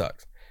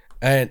sucks.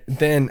 And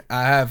then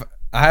I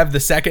have the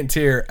second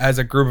tier as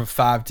a group of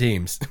 5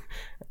 teams.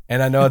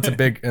 And I know it's a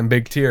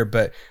big tier,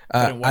 but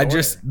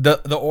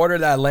the order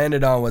that I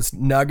landed on was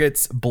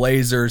Nuggets,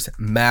 Blazers,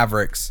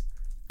 Mavericks,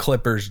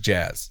 Clippers,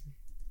 Jazz.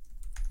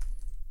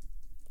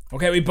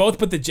 Okay, we both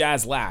put the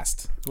Jazz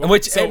last.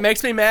 It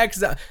makes me mad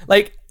because,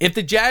 if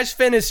the Jazz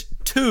finish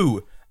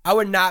 2, I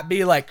would not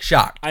be,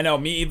 shocked. I know,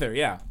 me either,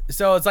 yeah.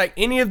 So it's like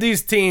any of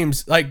these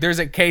teams, there's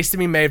a case to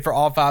be made for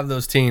all 5 of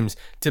those teams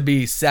to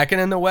be second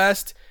in the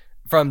West,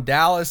 from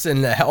Dallas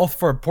and the health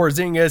for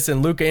Porzingis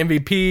and Luka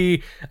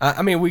MVP.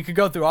 I mean, we could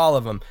go through all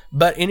of them,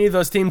 but any of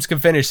those teams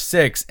could finish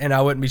 6, and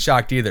I wouldn't be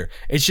shocked either.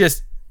 It's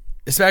just,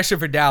 especially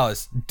for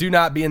Dallas, do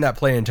not be in that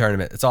play-in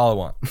tournament. That's all I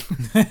want.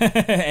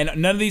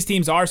 And none of these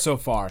teams are so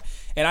far.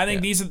 And I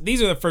think these are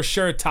the for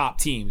sure top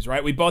teams,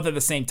 right? We both have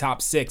the same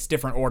top 6,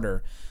 different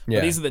order.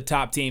 But these are the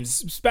top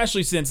teams,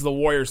 especially since the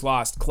Warriors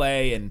lost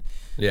Clay, and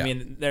I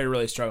mean, they're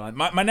really struggling.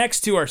 My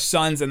next 2 are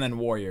Suns and then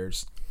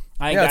Warriors.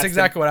 I think that's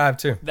exactly what I have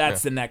too.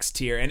 That's the next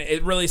tier, and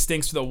it really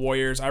stinks for the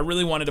Warriors. I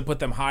really wanted to put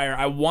them higher.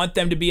 I want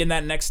them to be in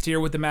that next tier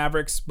with the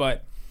Mavericks,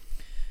 but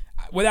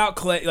without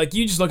Clay,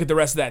 you just look at the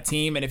rest of that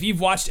team, and if you've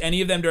watched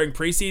any of them during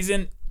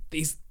preseason,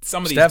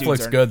 some of these Steph dudes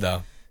looks good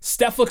though.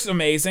 Steph looks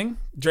amazing.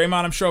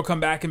 Draymond, I'm sure, will come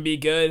back and be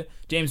good.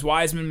 James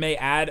Wiseman may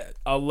add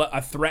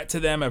a threat to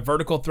them, a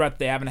vertical threat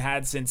they haven't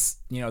had since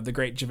the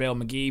great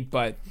JaVale McGee,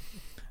 but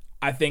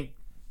I think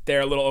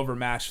they're a little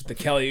overmatched with the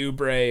Kelly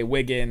Oubre,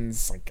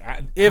 Wiggins.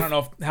 I don't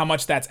know how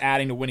much that's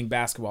adding to winning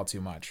basketball too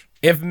much.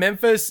 If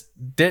Memphis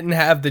didn't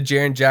have the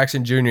Jaren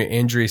Jackson Jr.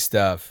 injury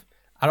stuff,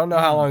 I don't know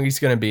how long he's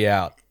going to be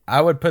out. I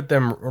would put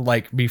them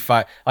be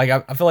fine.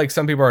 I feel like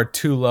some people are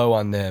too low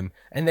on them,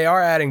 and they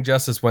are adding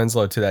Justice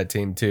Winslow to that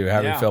team too.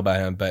 How do you feel about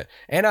him?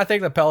 And I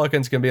think the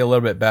Pelicans can be a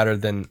little bit better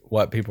than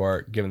what people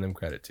are giving them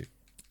credit to.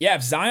 Yeah,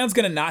 if Zion's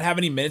going to not have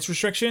any minutes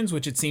restrictions,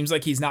 which it seems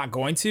like he's not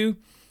going to,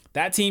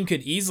 that team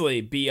could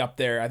easily be up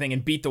there, I think,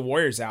 and beat the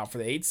Warriors out for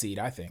the 8th seed,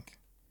 I think.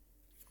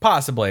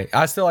 Possibly.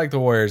 I still like the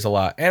Warriors a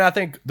lot. And I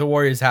think the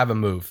Warriors have a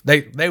move.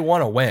 They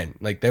want to win.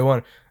 They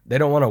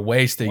don't want to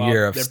waste a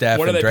year of Steph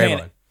and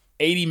Draymond.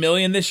 Paying $80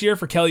 million this year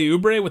for Kelly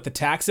Oubre with the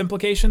tax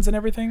implications and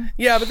everything?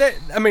 Yeah, but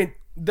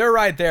they're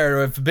right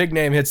there. If a big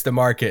name hits the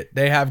market,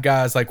 they have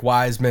guys like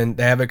Wiseman.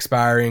 They have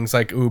expirings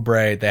like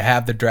Oubre. They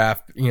have the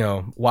draft,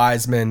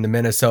 Wiseman, the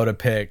Minnesota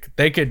pick.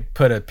 They could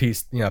put a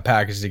piece,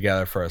 package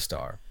together for a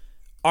star.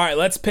 All right,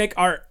 let's pick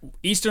our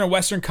Eastern and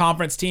Western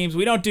Conference teams.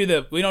 We don't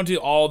do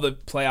all the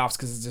playoffs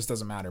because it just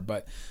doesn't matter.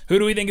 But who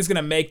do we think is going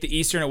to make the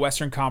Eastern and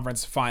Western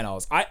Conference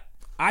finals?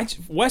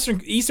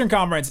 Eastern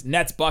Conference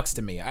Nets Bucks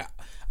to me.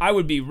 I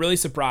would be really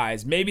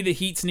surprised. Maybe the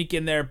Heat sneak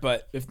in there,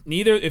 but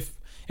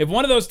if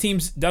one of those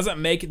teams doesn't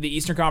make the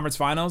Eastern Conference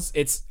finals,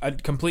 it's a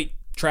complete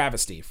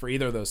travesty for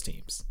either of those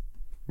teams.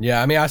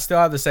 Yeah, I still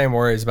have the same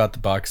worries about the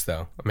Bucks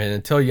though.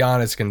 Until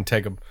Giannis can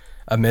take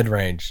a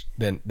mid-range,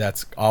 then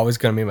that's always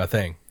going to be my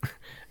thing.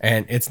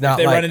 And it's not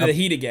if they run into the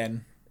Heat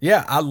again.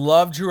 Yeah, I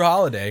love Drew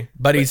Holiday,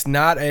 but he's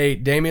not a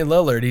Damian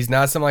Lillard. He's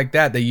not something like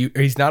that.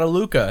 He's not a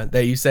Luka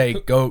that you say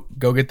go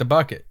get the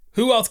bucket.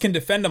 Who else can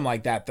defend him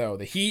like that though?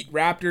 The Heat,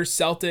 Raptors,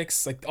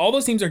 Celtics, all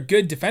those teams are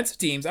good defensive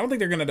teams. I don't think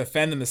they're going to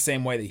defend them the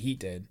same way the Heat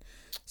did.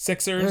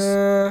 Sixers,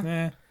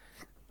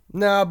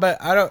 no,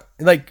 but I don't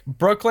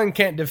Brooklyn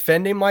can't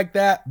defend him like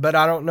that. But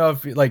I don't know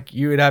if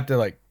you would have to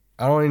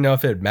I don't even know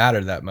if it'd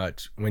matter that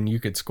much when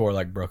you could score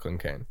like Brooklyn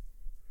can.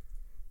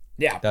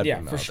 Yeah,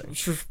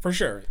 for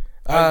sure.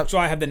 So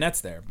I have the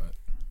Nets there, but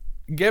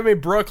give me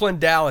Brooklyn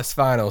Dallas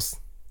finals.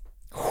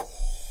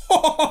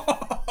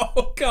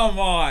 Oh, come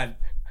on.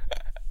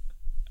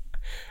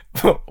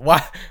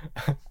 Why?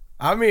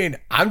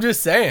 I'm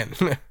just saying.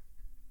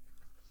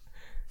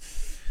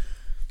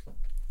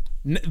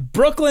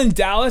 Brooklyn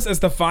Dallas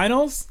as the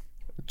finals?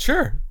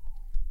 Sure.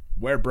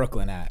 Where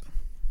Brooklyn at?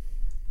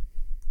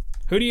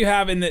 Who do you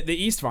have in the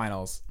East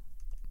finals?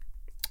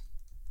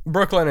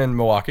 Brooklyn and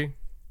Milwaukee.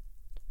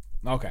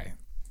 Okay.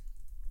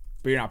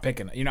 But you're not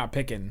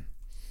picking.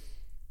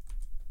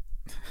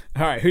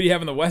 All right, who do you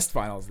have in the West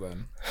Finals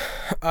then?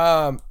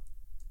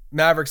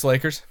 Mavericks,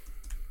 Lakers.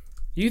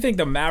 You think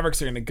the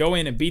Mavericks are going to go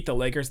in and beat the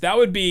Lakers? That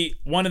would be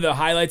one of the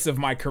highlights of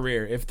my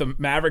career if the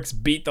Mavericks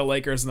beat the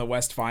Lakers in the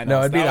West Finals. No,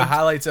 it'd be the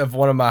highlights of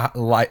one of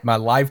my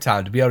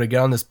lifetime to be able to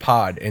get on this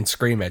pod and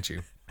scream at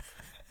you.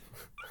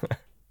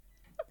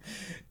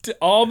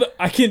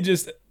 I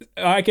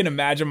can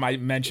imagine my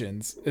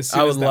mentions as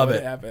soon as that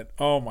would happen.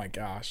 Oh my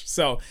gosh!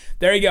 So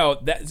there you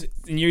go.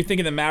 And you're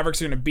thinking the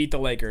Mavericks are going to beat the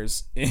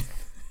Lakers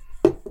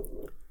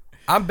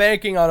I'm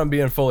banking on them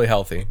being fully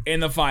healthy in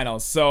the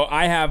finals. So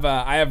I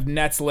have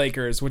Nets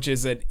Lakers, which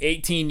is an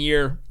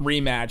 18-year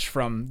rematch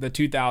from the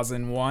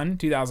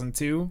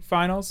 2001-2002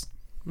 finals.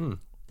 One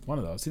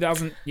of those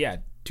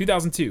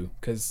 2002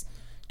 because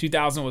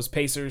 2000 was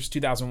Pacers,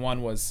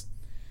 2001 was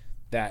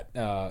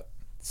that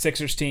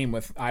Sixers team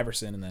with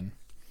Iverson, and then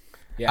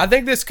I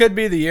think this could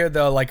be the year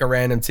though, like a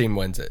random team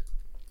wins it.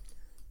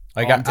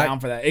 Like I'm down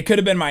for that. It could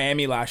have been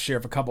Miami last year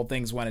if a couple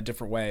things went a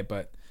different way,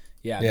 but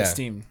this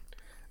team.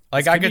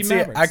 Like I could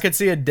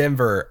see a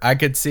Denver. I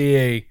could see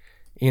a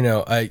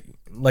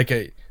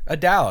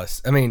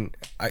Dallas. I mean,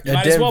 a might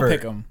Denver, as well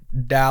pick 'em.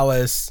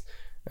 Dallas,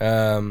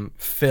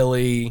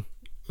 Philly,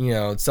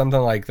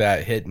 something like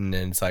that hitting,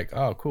 and it's like,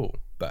 oh, cool.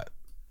 But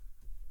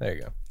there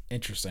you go.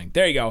 Interesting.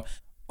 There you go.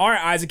 All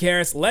right, Isaac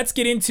Harris. Let's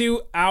get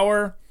into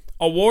our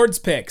awards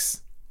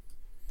picks.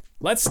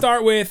 Let's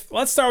start with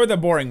the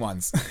boring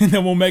ones, and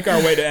then we'll make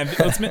our way to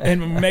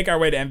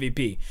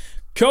MVP.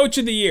 Coach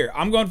of the year.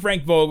 I'm going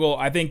Frank Vogel.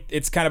 I think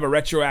it's kind of a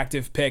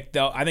retroactive pick.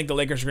 I think the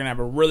Lakers are going to have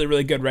a really,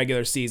 really good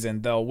regular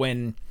season. They'll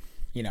win,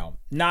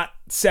 not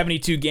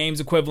 72 games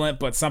equivalent,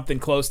 but something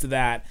close to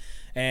that.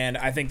 And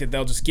I think that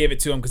they'll just give it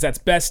to him because that's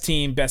best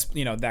team, best,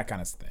 that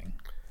kind of thing.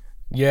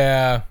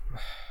 Yeah.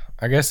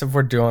 I guess if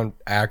we're doing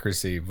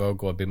accuracy,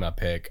 Vogel would be my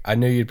pick. I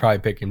knew you'd probably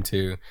pick him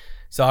too.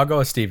 So I'll go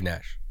with Steve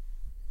Nash.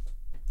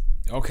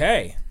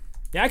 Okay.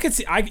 Yeah,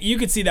 you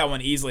could see that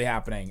one easily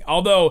happening.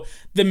 Although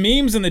the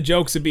memes and the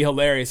jokes would be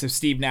hilarious if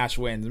Steve Nash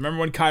wins.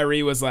 Remember when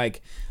Kyrie was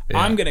like,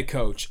 I'm going to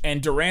coach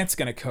and Durant's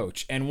going to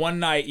coach. And one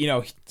night,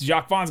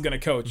 Jacques Vaughn's going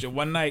to coach. And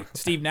one night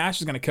Steve Nash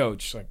is going to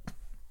coach. Like,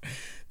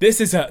 this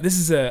is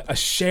a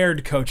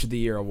shared Coach of the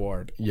Year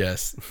award.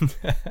 Yes.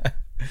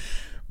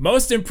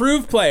 Most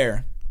improved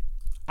player.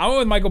 I went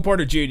with Michael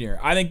Porter Jr.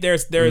 I think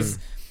there's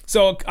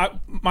so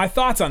my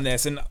thoughts on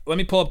this, and let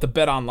me pull up the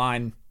Bet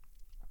Online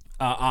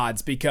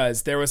odds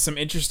because there was some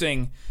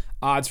interesting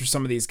odds for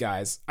some of these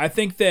guys. I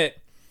think that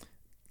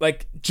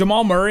like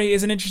Jamal Murray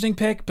is an interesting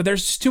pick, but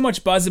there's just too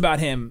much buzz about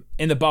him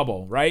in the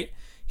bubble, right?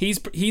 He's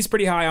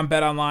pretty high on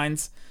Bet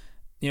Online's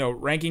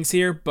rankings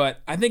here,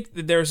 but I think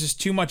that there's just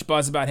too much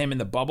buzz about him in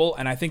the bubble,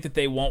 and I think that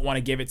they won't want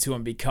to give it to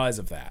him because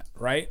of that,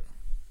 right?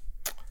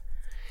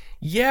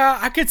 Yeah,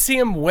 I could see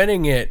him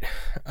winning it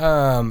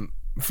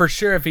for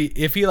sure if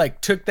he like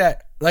took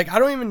that. Like I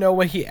don't even know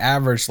what he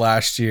averaged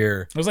last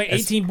year. It was like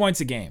 18 points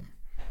a game.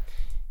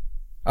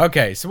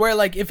 Okay, so where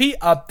like if he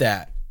upped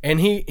that and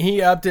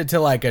he upped it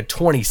to like a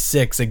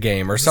 26 a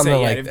game or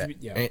something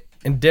that. Yeah.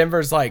 And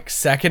Denver's like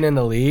second in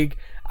the league,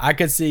 I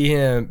could see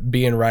him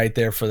being right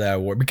there for that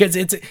award because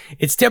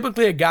it's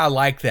typically a guy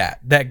like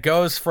that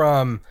goes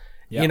from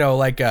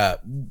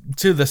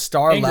to the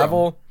star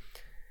level.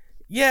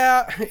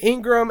 Yeah,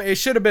 Ingram. It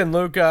should have been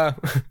Luka,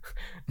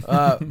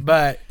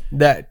 but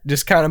that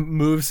just kind of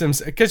moves him.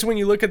 Because when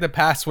you look at the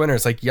past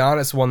winners, like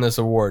Giannis won this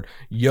award,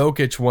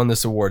 Jokic won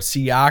this award,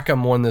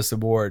 Siakam won this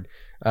award,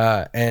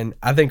 and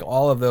I think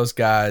all of those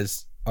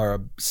guys are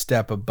a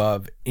step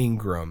above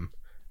Ingram,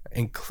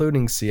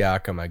 including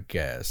Siakam, I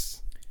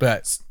guess.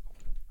 But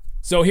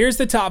so here's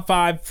the top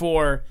 5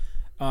 for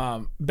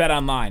Bet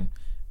Online: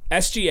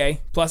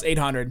 SGA plus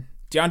 800,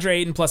 DeAndre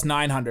Ayton plus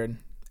 900,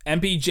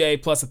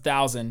 MPJ plus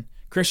 1,000.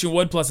 Christian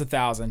Wood plus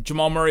 1,000,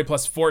 Jamal Murray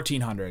plus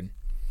 1,400,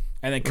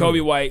 and then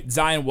Kobe White,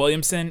 Zion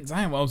Williamson.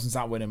 Zion Williamson's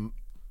not winning.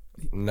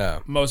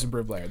 No, most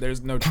improved player.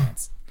 There's no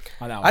chance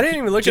on that one. I didn't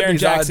even look Jaren at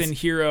these Jackson, odds.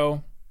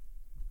 Hero.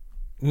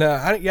 No,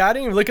 I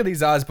didn't even look at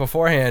these odds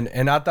beforehand,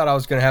 and I thought I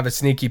was going to have a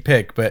sneaky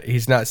pick, but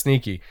he's not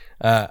sneaky.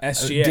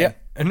 SGA.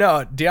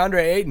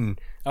 DeAndre Ayton.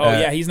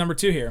 He's number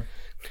 2 here.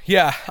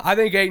 Yeah, I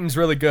think Ayton's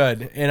really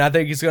good, and I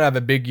think he's going to have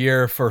a big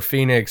year for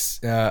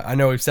Phoenix. I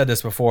know we've said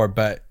this before,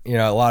 but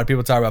a lot of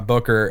people talk about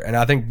Booker, and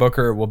I think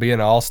Booker will be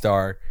an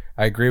all-star.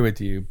 I agree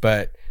with you,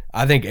 but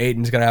I think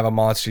Ayton's going to have a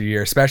monster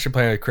year, especially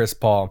playing with Chris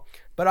Paul.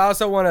 But I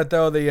also want to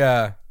throw the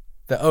OG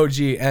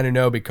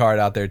Anunoby card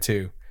out there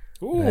too.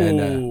 Ooh.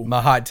 And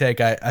my hot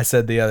take I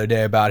said the other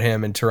day about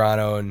him in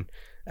Toronto and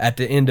at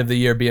the end of the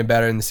year being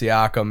better than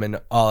Siakam and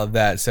all of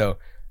that. So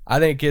I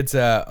think it's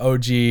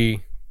OG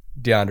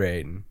DeAndre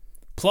Ayton.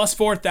 Plus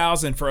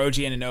 4,000 for OG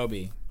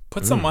Anunoby.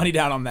 Put some money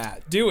down on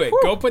that. Do it. Woo.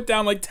 Go put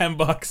down like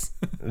 $10.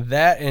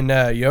 That and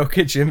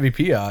Jokic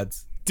MVP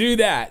odds. Do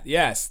that.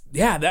 Yes.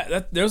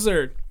 Yeah. Those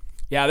are.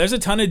 Yeah. There's a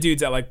ton of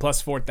dudes at like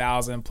plus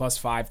 4,000, plus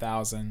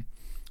 5,000.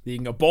 You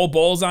can go Bol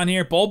Bol's on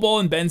here. Bol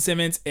and Ben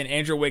Simmons and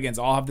Andrew Wiggins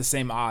all have the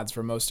same odds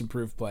for most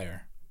improved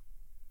player.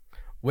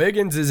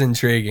 Wiggins is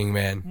intriguing,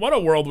 man. What a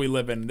world we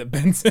live in. The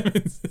Ben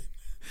Simmons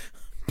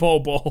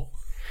Bowl.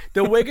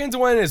 The Wiggins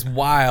one is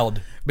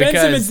wild. Ben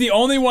Simmons, the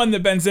only one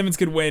that Ben Simmons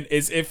could win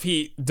is if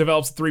he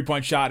develops a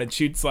 3-point shot and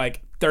shoots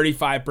like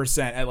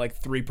 35% at like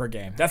 3 per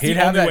game. That's the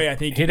only way I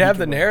think he'd have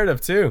the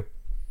narrative too.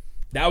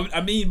 But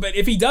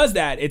if he does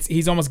that,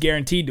 he's almost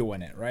guaranteed to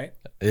win it, right?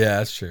 Yeah,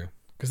 that's true.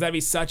 Because that'd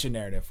be such a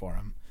narrative for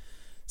him.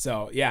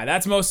 So, yeah,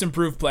 that's most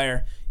improved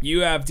player.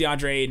 You have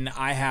DeAndre Ayton.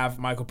 I have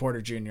Michael Porter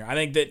Jr. I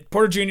think that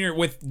Porter Jr.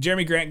 with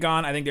Jeremy Grant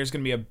gone, I think there's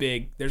going to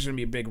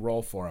be a big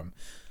role for him.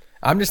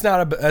 I'm just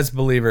not as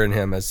believer in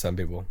him as some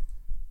people.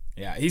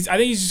 Yeah, I think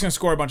he's just going to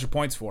score a bunch of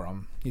points for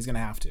him. He's going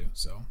to have to.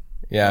 So.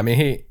 Yeah, I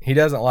mean he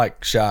doesn't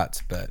like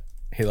shots, but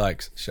he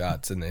likes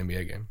shots in the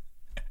NBA game.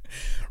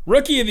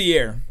 Rookie of the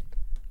year.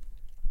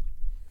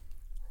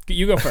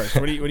 You go first.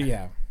 What do you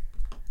have?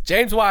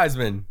 James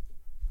Wiseman.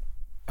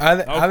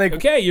 I think.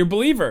 Okay, you're a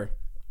believer.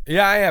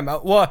 Yeah, I am.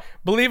 Well,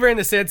 believer in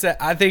the sense that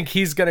I think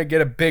he's going to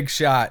get a big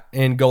shot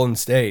in Golden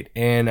State.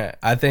 And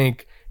I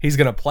think he's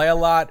going to play a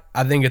lot.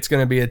 I think it's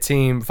going to be a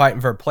team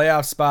fighting for a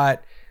playoff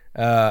spot.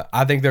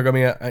 I think they're going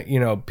to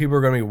be, people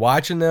are going to be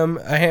watching them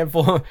a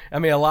handful. A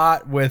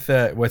lot with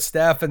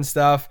Steph and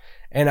stuff.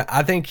 And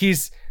I think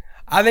he's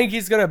going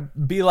to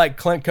be like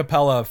Clint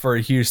Capella for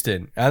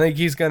Houston. I think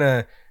he's going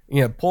to,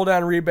 pull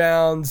down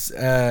rebounds,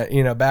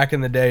 back in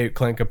the day,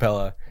 Clint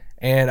Capella.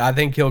 And I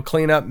think he'll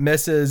clean up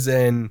misses,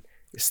 and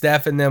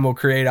Steph and them will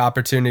create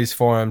opportunities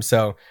for him.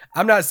 So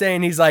I'm not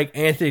saying he's like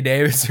Anthony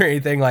Davis or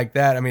anything like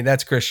that. I mean,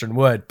 that's Christian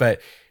Wood,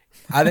 but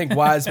I think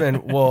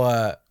Wiseman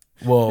will,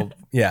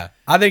 yeah.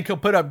 I think he'll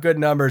put up good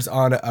numbers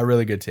on a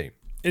really good team.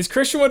 Is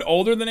Christian Wood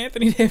older than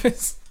Anthony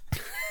Davis?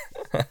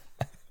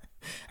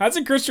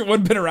 Hasn't Christian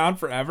Wood been around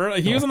forever?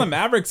 Like, he was on the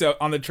Mavericks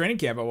on the training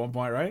camp at one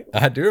point, right?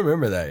 I do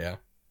remember that, yeah.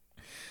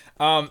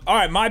 All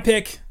right, my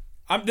pick.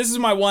 This is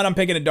my one I'm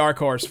picking a dark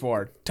horse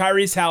for.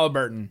 Tyrese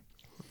Halliburton.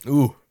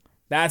 Ooh.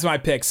 That's my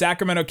pick.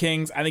 Sacramento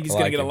Kings. I think he's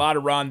going to get a lot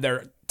of run.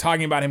 They're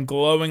talking about him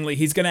glowingly.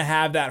 He's going to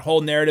have that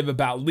whole narrative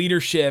about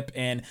leadership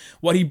and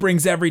what he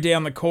brings every day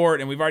on the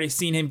court. And we've already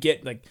seen him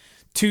get like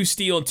 2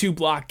 steal and 2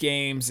 block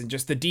games. And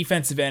just the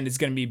defensive end is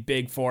going to be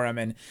big for him.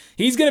 And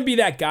he's going to be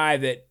that guy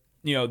that,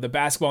 the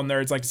basketball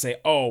nerds like to say,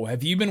 oh,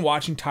 have you been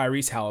watching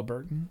Tyrese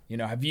Halliburton?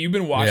 Have you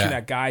been watching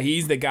that guy?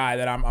 He's the guy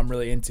that I'm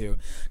really into.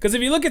 Because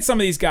if you look at some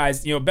of these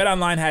guys,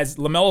 BetOnline has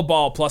LaMelo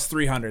Ball plus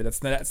 300.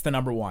 That's the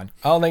number one.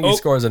 I don't think he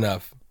scores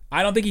enough.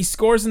 I don't think he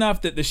scores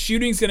enough. That the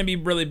shooting's going to be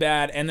really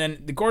bad. And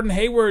then the Gordon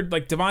Hayward,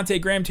 like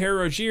Devontae Graham, Terry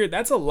Rozier,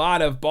 that's a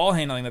lot of ball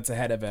handling that's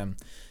ahead of him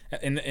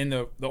in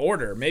the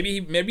order.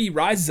 Maybe he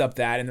rises up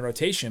that in the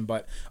rotation.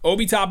 But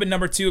Obi Toppin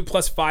number 2 at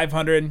plus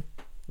 500.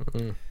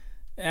 Mm-hmm.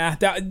 Yeah,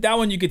 that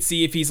one you could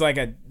see if he's like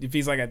a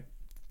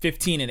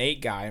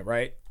 15-8 guy,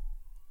 right?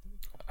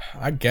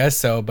 I guess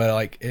so, but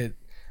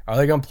are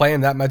they going to play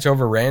him that much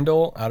over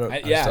Randall?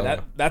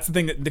 That's the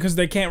thing because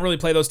they can't really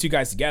play those two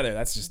guys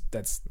together.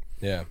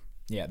 Yeah.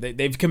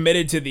 They've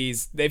committed to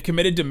these. They've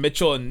committed to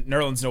Mitchell and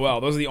Nerlens Noel.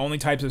 Those are the only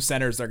types of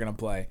centers they're going to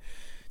play.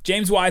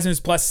 James Wiseman is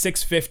plus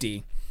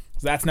 650.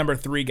 So that's number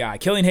 3 guy.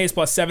 Killian Hayes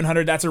plus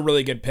 700. That's a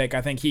really good pick.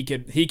 I think he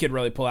could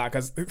really pull out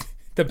because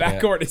the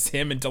backcourt is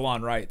him and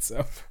DeLon Wright.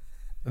 So.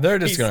 They're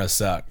just going to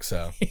suck,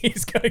 so.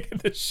 He's going to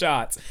get the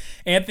shots.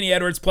 Anthony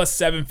Edwards plus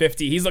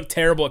 750. He's looked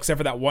terrible except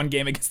for that one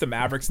game against the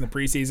Mavericks in the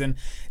preseason.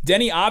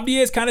 Denny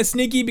Avdia is kind of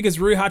sneaky because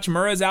Rui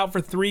Hachimura is out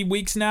for 3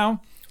 weeks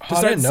now.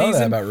 I didn't know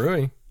that about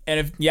Rui.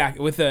 And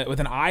with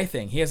an eye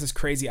thing. He has this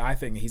crazy eye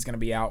thing that he's going to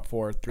be out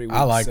for 3 weeks.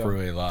 I like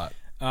Rui a lot.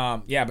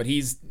 But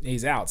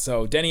he's out.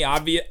 So Denny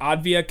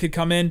Avdia could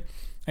come in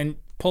and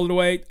pull it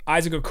away.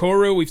 Isaac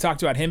Okoro, we've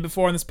talked about him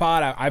before in this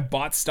pod. I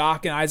bought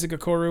stock in Isaac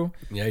Okoro.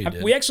 Yeah, you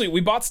did. We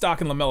bought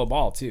stock in LaMelo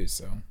Ball too.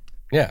 So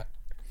yeah,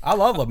 I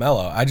love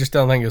LaMelo. I just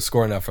don't think he'll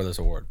score enough for this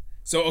award.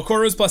 So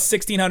Okoro's plus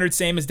 1,600,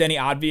 same as Denny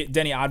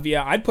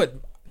Avdia.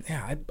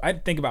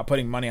 I'd think about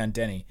putting money on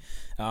Denny.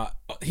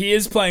 He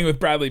is playing with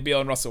Bradley Beal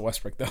and Russell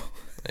Westbrook though.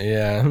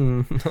 Yeah,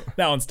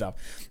 that one's tough.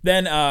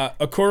 Then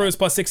Okoro is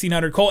plus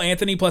 1,600. Cole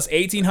Anthony plus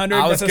 1,800.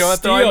 I was going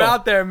to throw him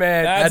out there,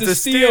 man. That's a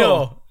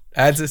steal.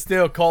 That's a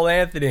steal, Cole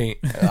Anthony.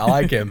 I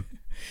like him.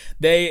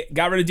 They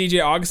got rid of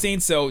DJ Augustine,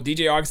 so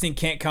DJ Augustine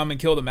can't come and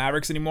kill the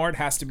Mavericks anymore. It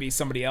has to be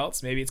somebody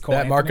else. Maybe it's Cole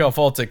Anthony. That Markelle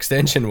Fultz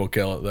extension will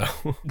kill it,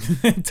 though.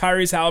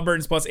 Tyrese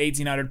Halliburton's plus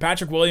 1,800.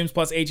 Patrick Williams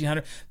plus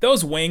 1,800.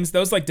 Those wings,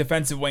 those like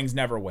defensive wings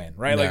never win,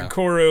 right? No. Like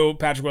Okoro,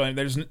 Patrick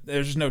Williams,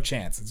 there's just no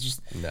chance. It's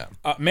just no.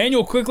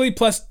 Manuel Quickley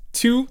plus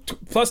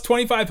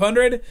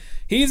 2,500.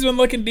 He's been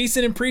looking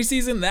decent in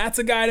preseason. That's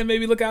a guy to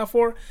maybe look out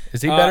for.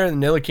 Is he better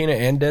than Ntilikina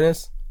and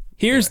Dennis?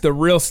 Here's the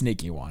real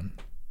sneaky one.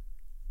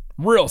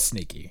 Real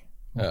sneaky.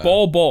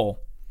 Bol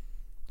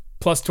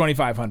plus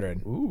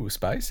 2,500. Ooh,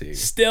 spicy.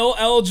 Still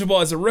eligible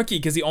as a rookie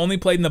because he only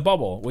played in the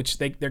bubble, which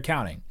they're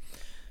counting.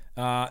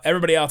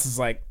 Everybody else is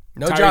like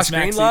no Tyrese Josh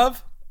Green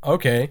love.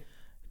 Okay.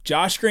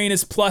 Josh Green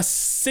is plus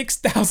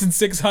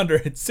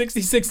 6,600.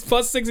 66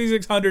 plus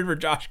 6,600 for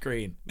Josh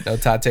Green. No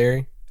Todd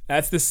Terry.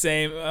 That's the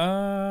same.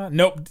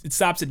 Nope. It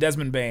stops at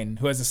Desmond Bain,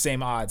 who has the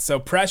same odds. So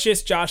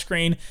Precious, Josh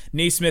Green,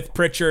 Neesmith,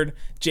 Pritchard,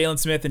 Jalen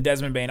Smith, and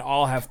Desmond Bain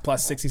all have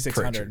plus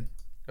 6,600.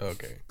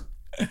 Okay.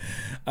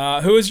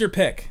 Who is your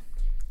pick?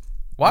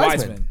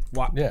 Wiseman.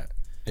 Yeah.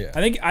 Yeah.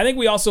 I think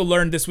we also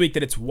learned this week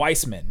that it's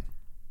Weissman.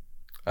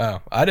 Oh,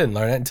 I didn't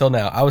learn it until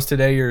now. I was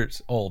today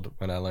years old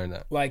when I learned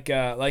that. Like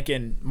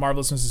in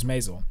Marvelous Mrs.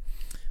 Maisel.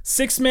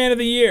 Sixth man of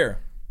the year.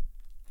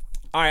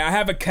 All right, I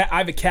have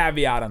a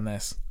caveat on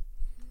this.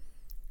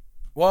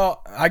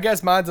 Well, I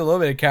guess mine's a little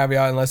bit of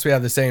caveat unless we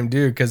have the same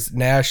dude, because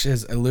Nash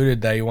has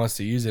alluded that he wants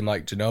to use him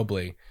like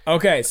Ginobili.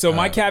 Okay, so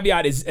my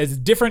caveat is a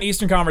different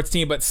Eastern Conference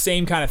team, but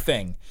same kind of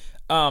thing.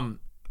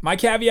 My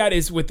caveat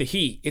is with the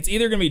Heat. It's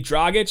either going to be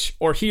Dragic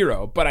or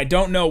Hero, but I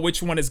don't know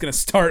which one is going to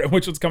start and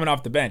which one's coming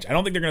off the bench. I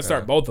don't think they're going to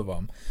start both of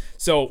them.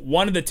 So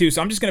one of the two.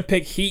 So I'm just going to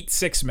pick Heat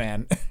sixth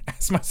man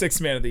as my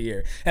sixth man of the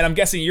year. And I'm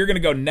guessing you're going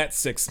to go Nets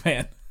sixth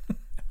man.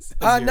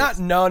 Not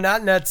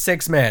Nets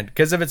sixth man,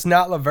 because if it's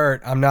not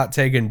LeVert, I'm not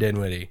taking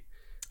Dinwiddie.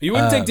 You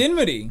wouldn't take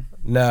Dinwiddie?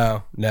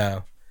 No.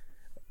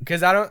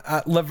 Because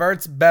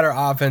LeVert's better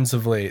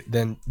offensively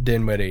than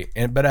Dinwiddie.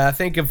 But I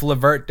think if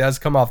LeVert does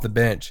come off the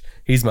bench,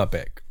 he's my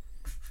pick.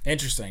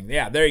 Interesting.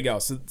 Yeah, there you go.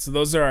 So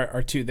those are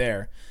our two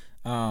there.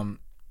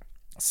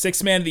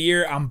 Sixth man of the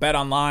year, I'm Bet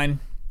Online.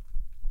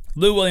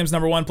 Lou Williams,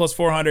 number 1, plus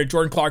 400.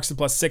 Jordan Clarkson,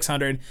 plus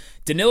 600.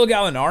 Danilo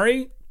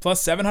Gallinari,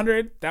 plus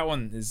 700. That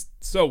one is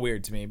so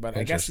weird to me, but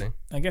I guess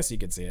you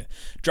could see it.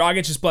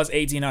 Dragic is plus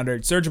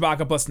 1,800. Serge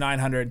Ibaka, plus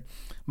 900.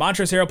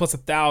 Montrezl Harrell, plus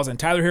 1,000.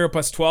 Tyler Hero,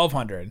 plus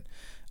 1,200.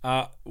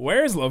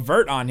 Where is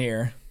LeVert on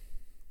here?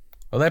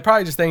 Well, they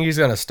probably just think he's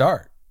going to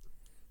start.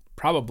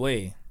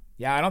 Probably.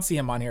 Yeah, I don't see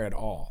him on here at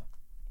all.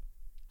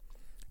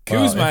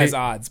 Kuzma has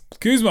odds.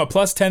 Kuzma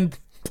plus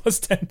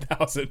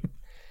 10,000.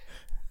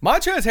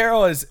 Montrezl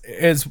Harrell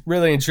is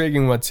really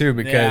intriguing one too,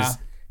 because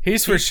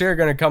he's for sure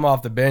going to come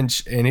off the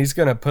bench and he's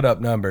going to put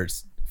up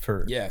numbers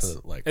for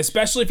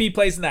especially if he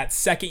plays in that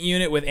second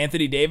unit with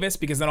Anthony Davis,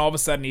 because then all of a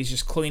sudden he's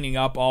just cleaning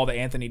up all the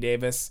Anthony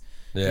Davis,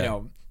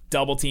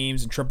 double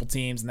teams and triple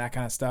teams and that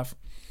kind of stuff.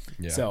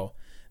 Yeah. So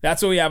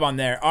that's what we have on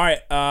there. All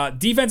right,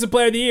 defensive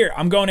player of the year.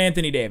 I'm going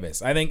Anthony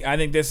Davis. I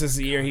think this is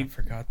the year I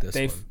forgot this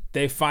one.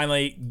 They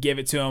finally give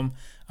it to him.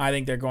 I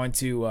think they're going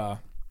to. I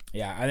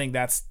think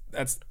that's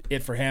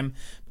it for him.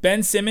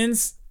 Ben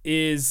Simmons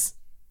is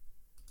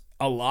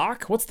a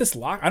lock. What's this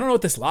lock? I don't know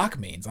what this lock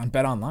means on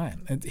Bet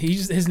Online.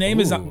 His name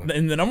is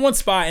in the number 1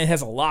 spot and it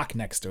has a lock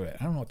next to it.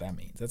 I don't know what that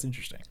means. That's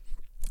interesting.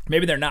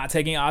 Maybe they're not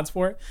taking odds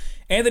for it.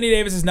 Anthony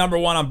Davis is number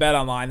 1 on Bet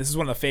Online. This is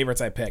one of the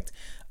favorites I picked.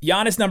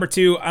 Giannis, number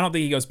 2. I don't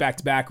think he goes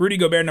back-to-back. Rudy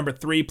Gobert, number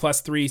 3,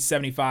 plus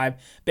 375.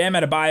 Bam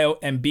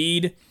Adebayo,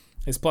 Embiid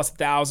is plus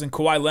 1,000.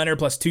 Kawhi Leonard,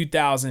 plus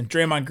 2,000.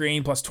 Draymond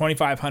Green, plus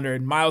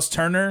 2,500. Miles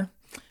Turner,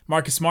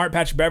 Marcus Smart,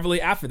 Patrick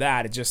Beverly. After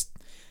that,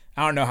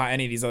 I don't know how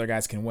any of these other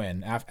guys can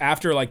win.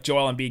 After like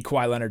Joel Embiid,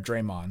 Kawhi Leonard,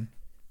 Draymond.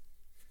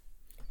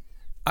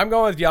 I'm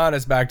going with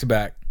Giannis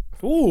back-to-back.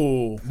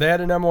 Ooh. They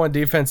had a number 1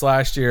 defense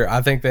last year.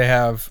 I think they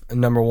have a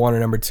number 1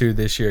 and number 2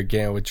 this year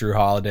again with Drew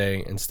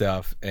Holiday and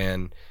stuff.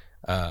 And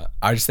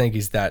I just think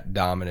he's that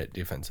dominant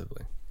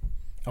defensively.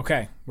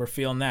 Okay, we're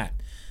feeling that.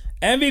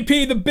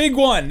 MVP, the big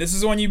one. This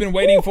is the one you've been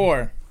waiting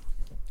for.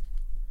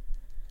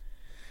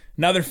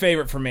 Another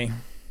favorite for me.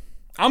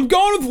 I'm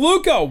going with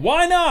Luka.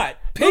 Why not?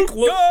 Pick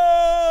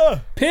Luka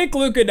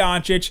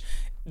Doncic.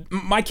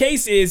 My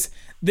case is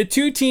the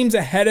two teams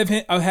ahead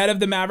of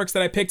the Mavericks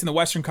that I picked in the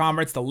Western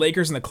Conference, the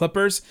Lakers and the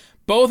Clippers.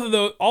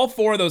 All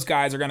 4 of those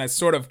guys are going to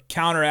sort of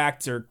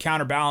counteract or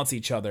counterbalance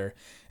each other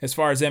as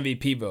far as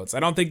MVP votes. I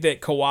don't think that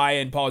Kawhi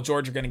and Paul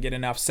George are going to get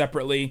enough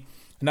separate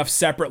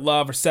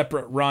love or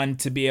separate run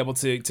to be able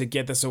to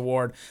get this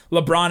award.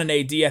 LeBron and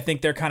AD, I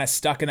think they're kind of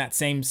stuck in that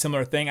same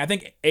similar thing. I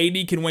think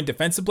AD can win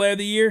Defensive Player of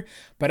the Year,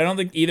 but I don't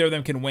think either of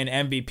them can win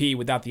MVP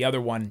without the other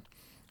one,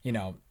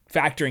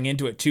 factoring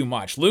into it too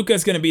much.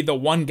 Luka's going to be the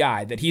one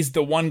guy that he's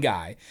the one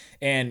guy,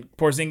 and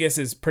Porzingis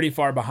is pretty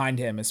far behind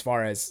him as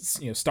far as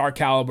star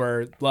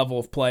caliber, level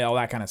of play, all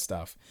that kind of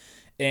stuff.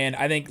 And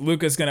I think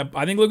Luka's gonna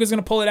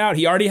pull it out.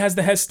 He already has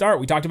the head start.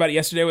 We talked about it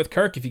yesterday with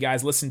Kirk. If you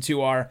guys listened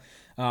to our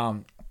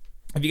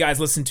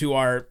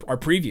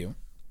preview.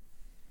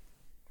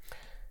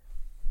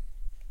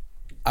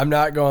 I'm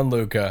not going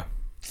Luka.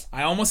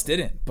 I almost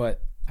didn't,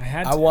 but I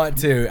had to. I want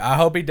to. I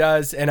hope he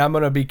does, and I'm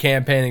going to be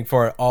campaigning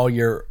for it all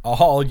year.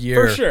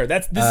 For sure.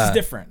 This is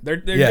different.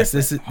 They're yes,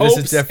 different. This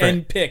is different.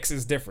 And picks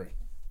is different.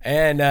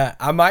 And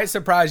I might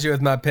surprise you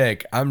with my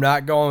pick. I'm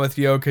not going with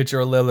Jokic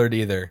or Lillard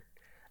either.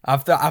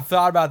 I've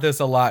thought about this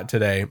a lot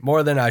today,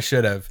 more than I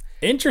should have.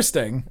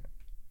 Interesting.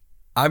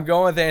 I'm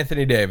going with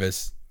Anthony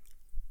Davis.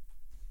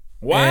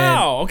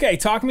 Wow. Okay,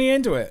 talk me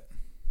into it.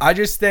 I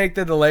just think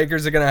that the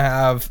Lakers are going to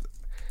have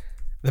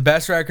the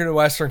best record in the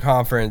Western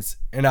Conference,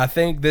 and I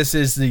think this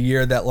is the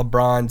year that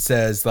LeBron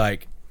says,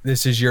 like,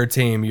 this is your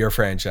team, your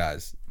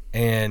franchise.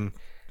 And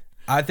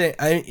I think,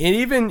 and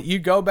even you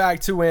go back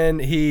to when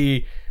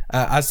he,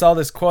 I saw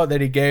this quote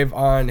that he gave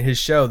on his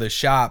show, The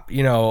Shop,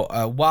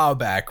 a while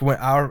back. When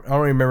I don't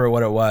remember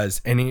what it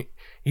was, and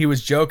he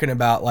was joking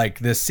about like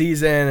this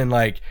season and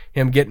like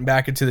him getting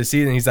back into the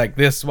season. He's like,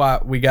 this is why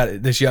we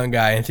got this young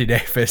guy, Anthony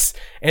Davis.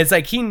 And it's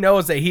like he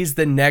knows that he's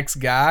the next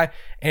guy,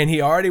 and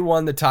he already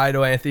won the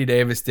title, Anthony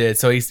Davis did.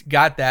 So he's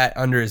got that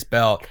under his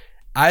belt.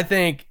 I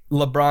think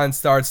LeBron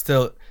starts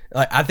to,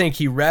 I think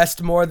he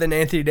rests more than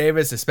Anthony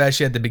Davis,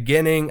 especially at the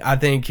beginning. I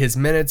think his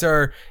minutes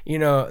are,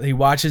 he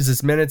watches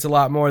his minutes a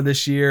lot more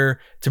this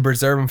year to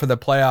preserve him for the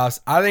playoffs.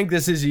 I think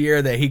this is a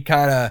year that he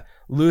kind of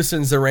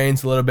loosens the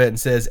reins a little bit and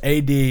says,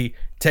 AD,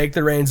 take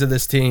the reins of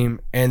this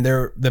team, and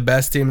they're the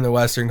best team in the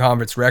Western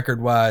Conference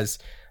record-wise.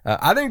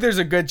 I think there's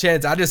a good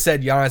chance. I just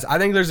said Giannis. I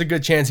think there's a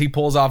good chance he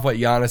pulls off what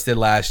Giannis did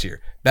last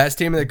year. Best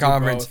team in the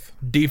conference,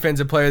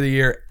 defensive player of the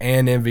year,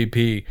 and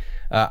MVP.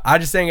 I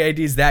just think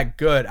AD's that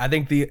good. I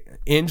think the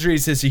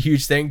injuries is a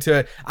huge thing to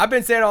it. I've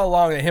been saying all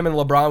along that him and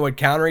LeBron would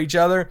counter each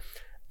other.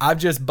 I've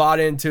just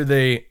bought into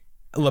the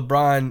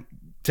LeBron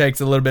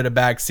takes a little bit of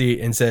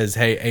backseat and says,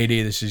 hey, AD,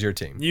 this is your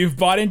team. You've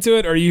bought into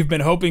it, or you've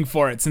been hoping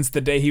for it since the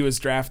day he was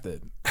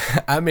drafted?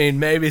 I mean,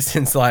 maybe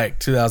since like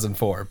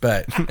 2004,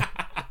 but...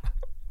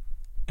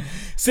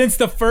 Since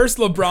the first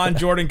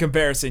LeBron-Jordan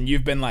comparison,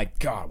 you've been like,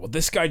 God, will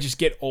this guy just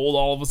get old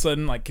all of a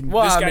sudden? Like, can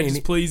this guy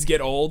just please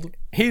get old?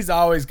 He's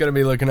always going to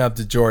be looking up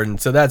to Jordan,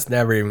 so that's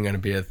never even going to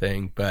be a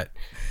thing. But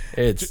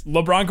it's...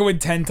 LeBron could win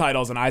 10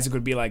 titles, and Isaac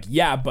would be like,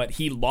 yeah, but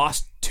he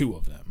lost 2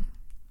 of them.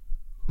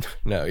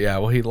 No, yeah,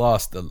 well, he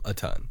lost a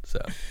ton. So,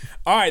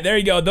 all right, there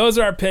you go. Those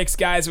are our picks,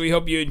 guys. We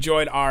hope you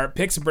enjoyed our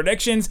picks and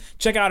predictions.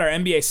 Check out our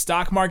NBA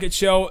stock market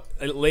show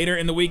later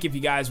in the week if you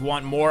guys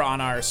want more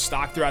on our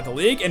stock throughout the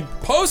league. And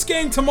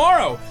post-game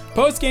tomorrow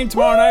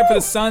night for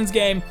the Suns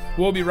game.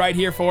 We'll be right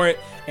here for it.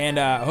 And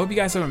I hope you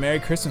guys have a Merry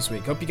Christmas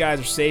week. Hope you guys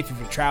are safe if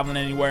you're traveling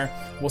anywhere.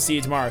 We'll see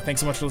you tomorrow. Thanks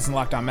so much for listening to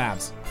Locked On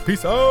Mavs.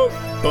 Peace out.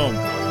 Boom.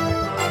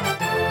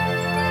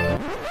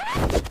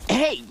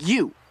 Hey,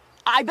 you.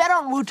 I bet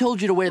Aunt Wu told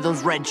you to wear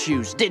those red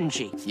shoes, didn't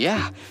she?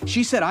 Yeah,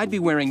 she said I'd be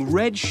wearing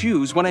red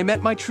shoes when I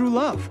met my true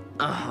love.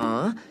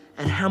 Uh-huh.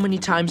 And how many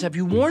times have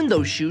you worn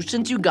those shoes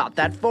since you got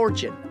that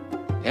fortune?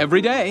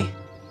 Every day.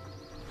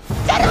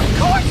 Then of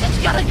course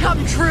it's gonna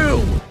come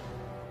true!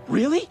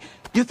 Really?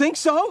 You think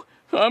so?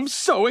 I'm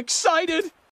so excited!